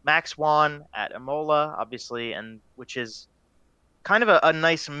 Max won at Imola, obviously, and which is kind of a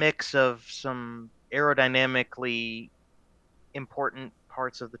nice mix of some aerodynamically important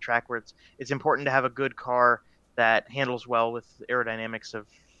parts of the track where it's important to have a good car that handles well with aerodynamics of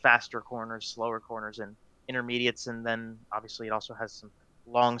faster corners, slower corners, and intermediates, and then obviously it also has some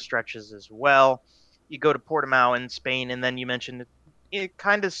long stretches as well. You go to Portimao in Spain, and then you mentioned it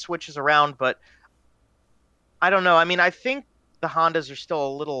kind of switches around, but I don't know. I mean, I think the Hondas are still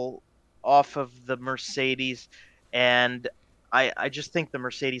a little off of the Mercedes, and I just think the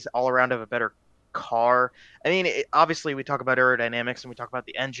Mercedes all around have a better car. I mean, obviously we talk about aerodynamics and we talk about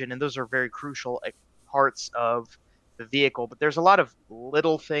the engine, and those are very crucial parts of the vehicle, but there's a lot of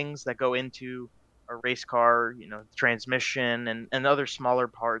little things that go into a race car, transmission and other smaller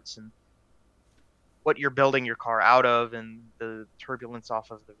parts, and what you're building your car out of, and the turbulence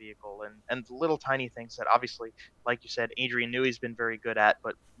off of the vehicle, and little tiny things that obviously, like you said, Adrian Newey's been very good at,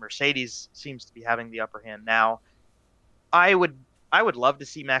 but Mercedes seems to be having the upper hand now. I would love to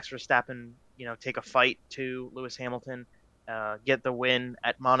see Max Verstappen, take a fight to Lewis Hamilton, get the win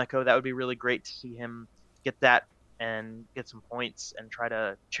at Monaco. That would be really great to see him get that and get some points and try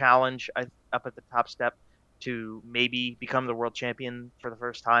to challenge up at the top step. to maybe become the world champion for the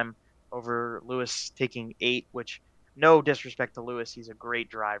first time over Lewis taking 8, which no disrespect to Lewis, he's a great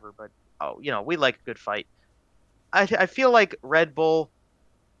driver, but we like a good fight. I feel like Red Bull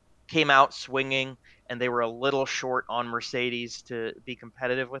came out swinging and they were a little short on Mercedes to be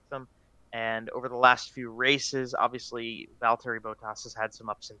competitive with them. And over the last few races, obviously Valtteri Bottas has had some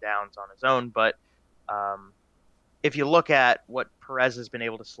ups and downs on his own, but um, if you look at what Perez has been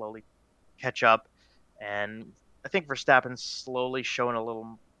able to slowly catch up, and I think Verstappen's slowly showing a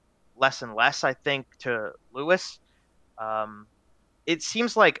little less and less, I think, to Lewis. Um, it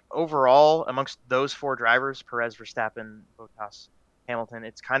seems like overall, amongst those 4 drivers, Perez, Verstappen, Bottas, Hamilton,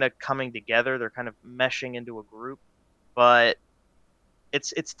 it's kind of coming together. They're kind of meshing into a group, but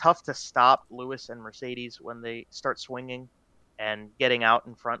it's tough to stop Lewis and Mercedes when they start swinging and getting out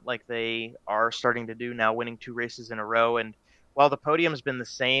in front like they are starting to do now, winning 2 races in a row. And while the podium's been the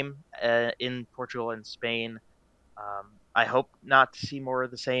same in Portugal and Spain, I hope not to see more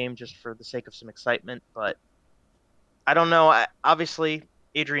of the same just for the sake of some excitement. But I don't know. Obviously,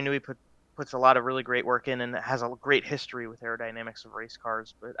 Adrian Newey puts a lot of really great work in and has a great history with aerodynamics of race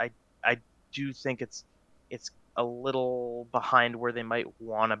cars. But I do think it's a little behind where they might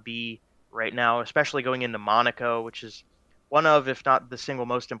want to be right now, especially going into Monaco, which is one of, if not the single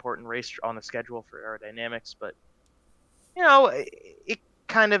most important race on the schedule for aerodynamics. But it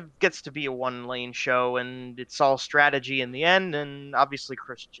kind of gets to be a 1-lane show, and it's all strategy in the end. And obviously,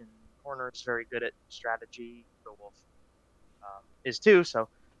 Christian Horner is very good at strategy. Bill Wolf is too. So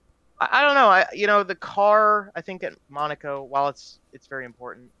I don't know. The car, I think at Monaco, while it's very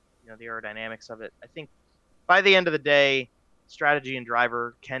important, the aerodynamics of it, I think by the end of the day, strategy and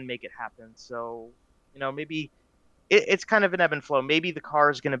driver can make it happen. So, maybe it's kind of an ebb and flow. Maybe the car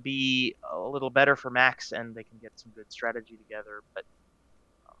is going to be a little better for Max and they can get some good strategy together. But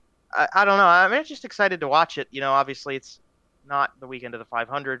I don't know. I'm just excited to watch it. Obviously it's not the weekend of the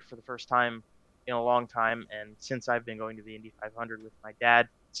 500 for the first time in a long time. And since I've been going to the Indy 500 with my dad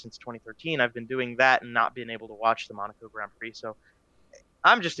since 2013, I've been doing that and not being able to watch the Monaco Grand Prix. So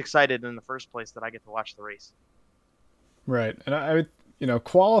I'm just excited in the first place that I get to watch the race. Right. And I would,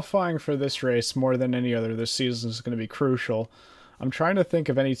 qualifying for this race more than any other this season is going to be crucial. I'm trying to think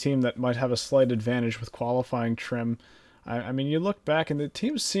of any team that might have a slight advantage with qualifying trim. I mean, you look back and the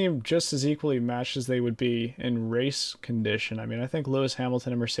teams seem just as equally matched as they would be in race condition. I mean, I think Lewis,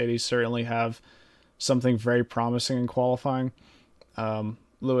 Hamilton, and Mercedes certainly have something very promising in qualifying.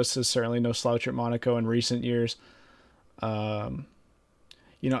 Lewis is certainly no slouch at Monaco in recent years.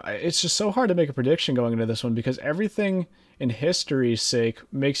 It's just so hard to make a prediction going into this one because everything in history's sake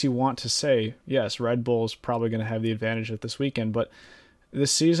makes you want to say, yes, Red Bull's probably going to have the advantage at this weekend. But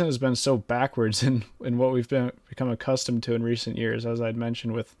this season has been so backwards in what we've become accustomed to in recent years, as I'd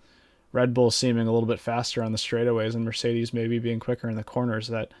mentioned, with Red Bull seeming a little bit faster on the straightaways and Mercedes maybe being quicker in the corners,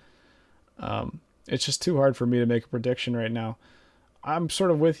 that it's just too hard for me to make a prediction right now. I'm sort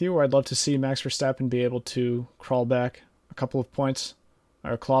of with you. I'd love to see Max Verstappen be able to crawl back a couple of points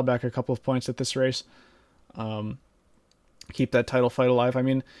or claw back a couple of points at this race. Keep that title fight alive. I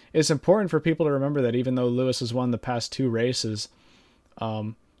mean, it's important for people to remember that even though Lewis has won the past 2 races,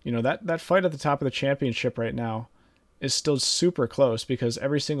 that fight at the top of the championship right now is still super close because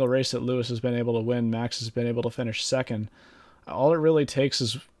every single race that Lewis has been able to win, Max has been able to finish second. All it really takes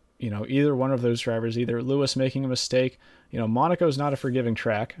is, either one of those drivers, either Lewis making a mistake. Monaco is not a forgiving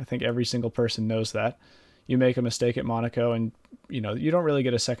track. I think every single person knows that. You make a mistake at Monaco and, you don't really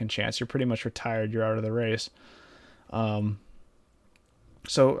get a second chance. You're pretty much retired. You're out of the race. So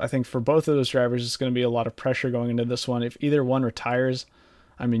I think for both of those drivers, it's going to be a lot of pressure going into this one. If either one retires,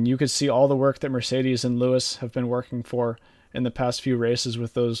 I mean, you could see all the work that Mercedes and Lewis have been working for in the past few races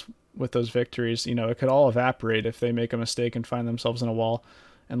with those victories. It could all evaporate if they make a mistake and find themselves in a wall.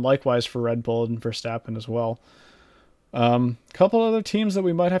 And likewise for Red Bull and Verstappen as well. Couple other teams that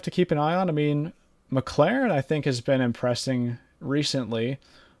we might have to keep an eye on. I mean, McLaren, I think, has been impressing recently.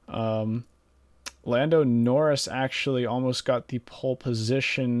 Lando Norris actually almost got the pole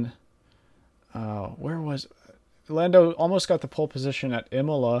position. Lando almost got the pole position at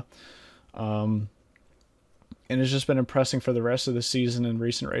Imola, and has just been impressing for the rest of the season in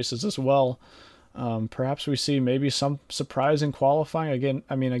recent races as well. Perhaps we see maybe some surprise in qualifying.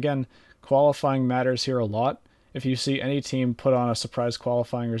 Again, qualifying matters here a lot. If you see any team put on a surprise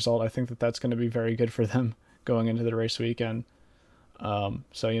qualifying result, I think that that's going to be very good for them going into the race weekend. So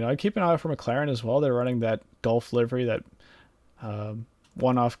I'd keep an eye out for McLaren as well. They're running that Gulf livery, that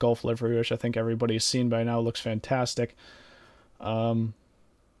one-off Gulf livery, which I think everybody's seen by now. Looks fantastic. But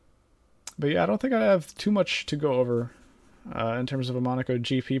yeah, I don't think I have too much to go over in terms of a Monaco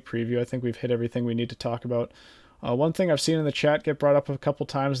GP preview. I think we've hit everything we need to talk about. One thing I've seen in the chat get brought up a couple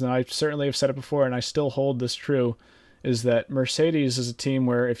times, and I certainly have said it before, and I still hold this true, is that Mercedes is a team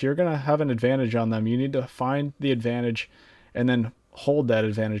where if you're going to have an advantage on them, you need to find the advantage and then hold that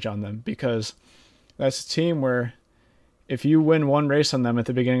advantage on them, because that's a team where if you win one race on them at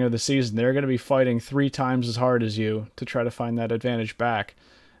the beginning of the season, they're going to be fighting 3 times as hard as you to try to find that advantage back.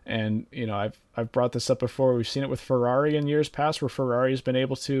 And, you know, I've brought this up before. We've seen it with Ferrari in years past, where Ferrari's been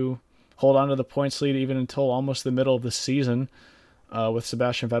able to hold on to the points lead even until almost the middle of the season, with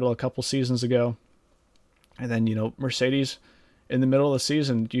Sebastian Vettel a couple seasons ago. And then, you know, Mercedes in the middle of the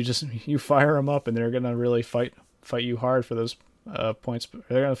season, you fire them up and they're going to really fight you hard for those points.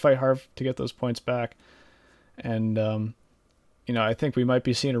 They're going to fight hard to get those points back. And, you know, I think we might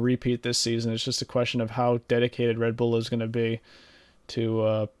be seeing a repeat this season. It's just a question of how dedicated Red Bull is going to be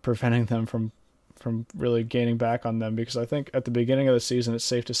to preventing them from really gaining back on them, because I think at the beginning of the season it's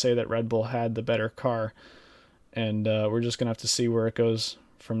safe to say that Red Bull had the better car, and we're just gonna have to see where it goes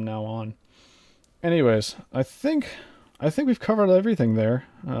from now on. Anyways, I think we've covered everything there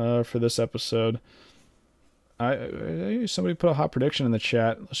for this episode. Somebody put a hot prediction in the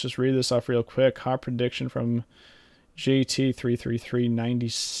chat. Let's just read this off real quick. Hot prediction from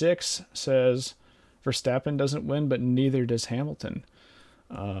JT33396 says Verstappen doesn't win, but neither does Hamilton.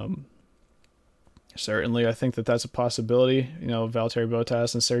 Certainly, I think that's a possibility. You know, Valtteri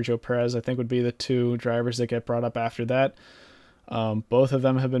Bottas and Sergio Perez, I think, would be the 2 drivers that get brought up after that. Both of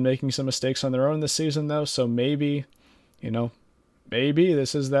them have been making some mistakes on their own this season, though, so maybe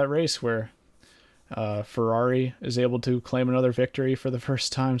this is that race where Ferrari is able to claim another victory for the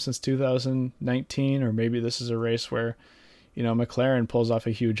first time since 2019, or maybe this is a race where, you know, McLaren pulls off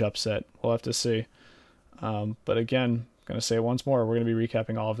a huge upset. We'll have to see. But again, going to say it once more, we're going to be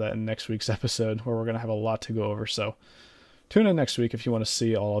recapping all of that in next week's episode, where we're going to have a lot to go over. So tune in next week if you want to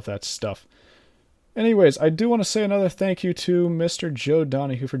see all of that stuff. Anyways, I do want to say another thank you to Mr. Joe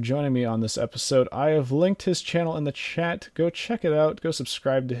Donahue for joining me on this episode. I have linked his channel in the chat. Go check it out. Go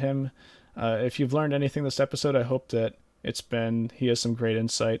subscribe to him. If you've learned anything this episode, I hope that he has some great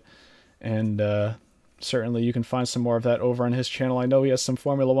insight. And certainly you can find some more of that over on his channel. I know he has some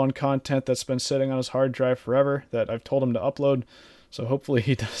Formula 1 content that's been sitting on his hard drive forever that I've told him to upload, so hopefully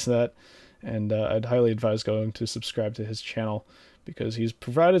he does that. And I'd highly advise going to subscribe to his channel, because he's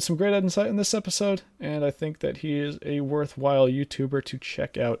provided some great insight in this episode, and I think that he is a worthwhile YouTuber to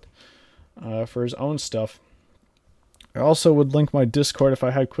check out for his own stuff. I also would link my Discord if I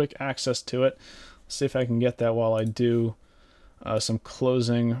had quick access to it. Let's see if I can get that while I do some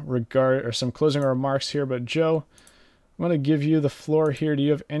closing remarks here. But Joe, I'm going to give you the floor here. Do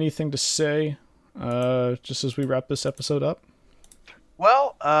you have anything to say just as we wrap this episode up?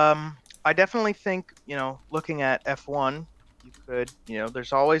 Well, I definitely think, you know, looking at F1, you could, you know,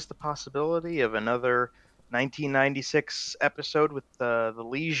 there's always the possibility of another 1996 episode with the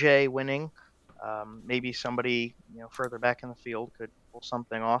Ligier winning. Maybe somebody, you know, further back in the field could pull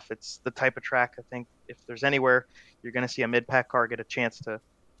something off. It's the type of track, I think, if there's anywhere you're going to see a mid-pack car get a chance to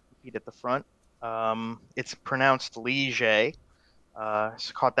compete at the front. It's pronounced Ligier.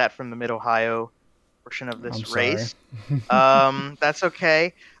 Caught that from the Mid-Ohio portion of this race. That's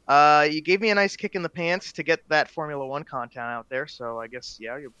okay. You gave me a nice kick in the pants to get that Formula 1 content out there, so I guess,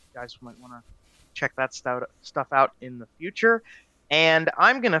 yeah, you guys might want to check that stuff out in the future. And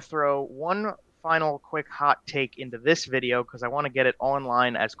I'm going to throw one final quick hot take into this video, because I want to get it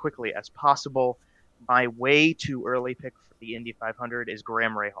online as quickly as possible. My way too early pick for the Indy 500 is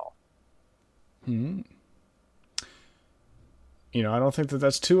Graham Rahal. You know, I don't think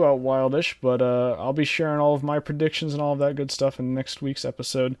that's too out wildish, but I'll be sharing all of my predictions and all of that good stuff in next week's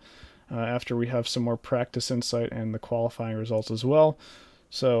episode after we have some more practice insight and the qualifying results as well.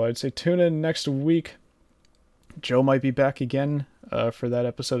 So I'd say tune in next week. Joe might be back again for that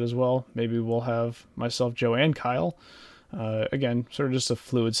episode as well. Maybe we'll have myself, Joe, and Kyle. Again, sort of just a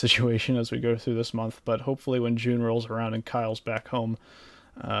fluid situation as we go through this month, but hopefully when June rolls around and Kyle's back home,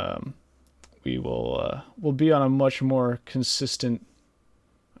 we'll be on a much more consistent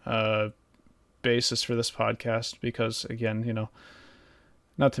basis for this podcast, because, again, you know,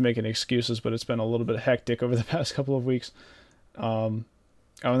 not to make any excuses, but it's been a little bit hectic over the past couple of weeks.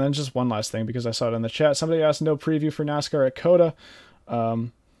 Oh, and then just one last thing, because I saw it in the chat. Somebody asked no preview for NASCAR at COTA.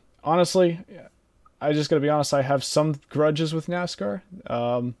 Honestly, I just got to be honest, I have some grudges with NASCAR.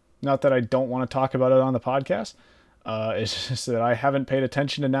 Not that I don't want to talk about it on the podcast. It's just that I haven't paid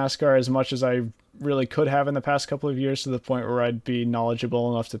attention to NASCAR as much as I really could have in the past couple of years, to the point where I'd be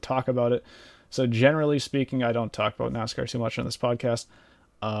knowledgeable enough to talk about it. So generally speaking, I don't talk about NASCAR too much on this podcast.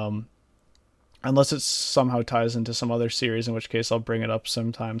 unless it somehow ties into some other series, in which case I'll bring it up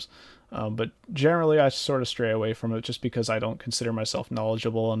sometimes. But generally, I sort of stray away from it just because I don't consider myself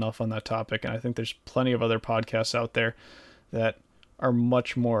knowledgeable enough on that topic, and I think there's plenty of other podcasts out there that are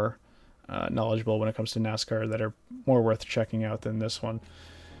much more knowledgeable when it comes to NASCAR that are more worth checking out than this one.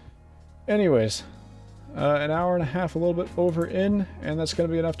 Anyways, an hour and a half, a little bit over in, and that's going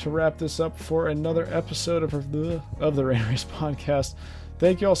to be enough to wrap this up for another episode of the Rain Race Podcast.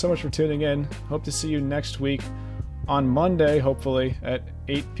 Thank you all so much for tuning in. Hope to see you next week on Monday, hopefully, at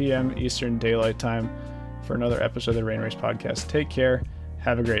 8 p.m. Eastern Daylight Time for another episode of the Rain Race Podcast. Take care.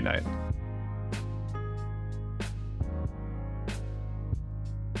 Have a great night.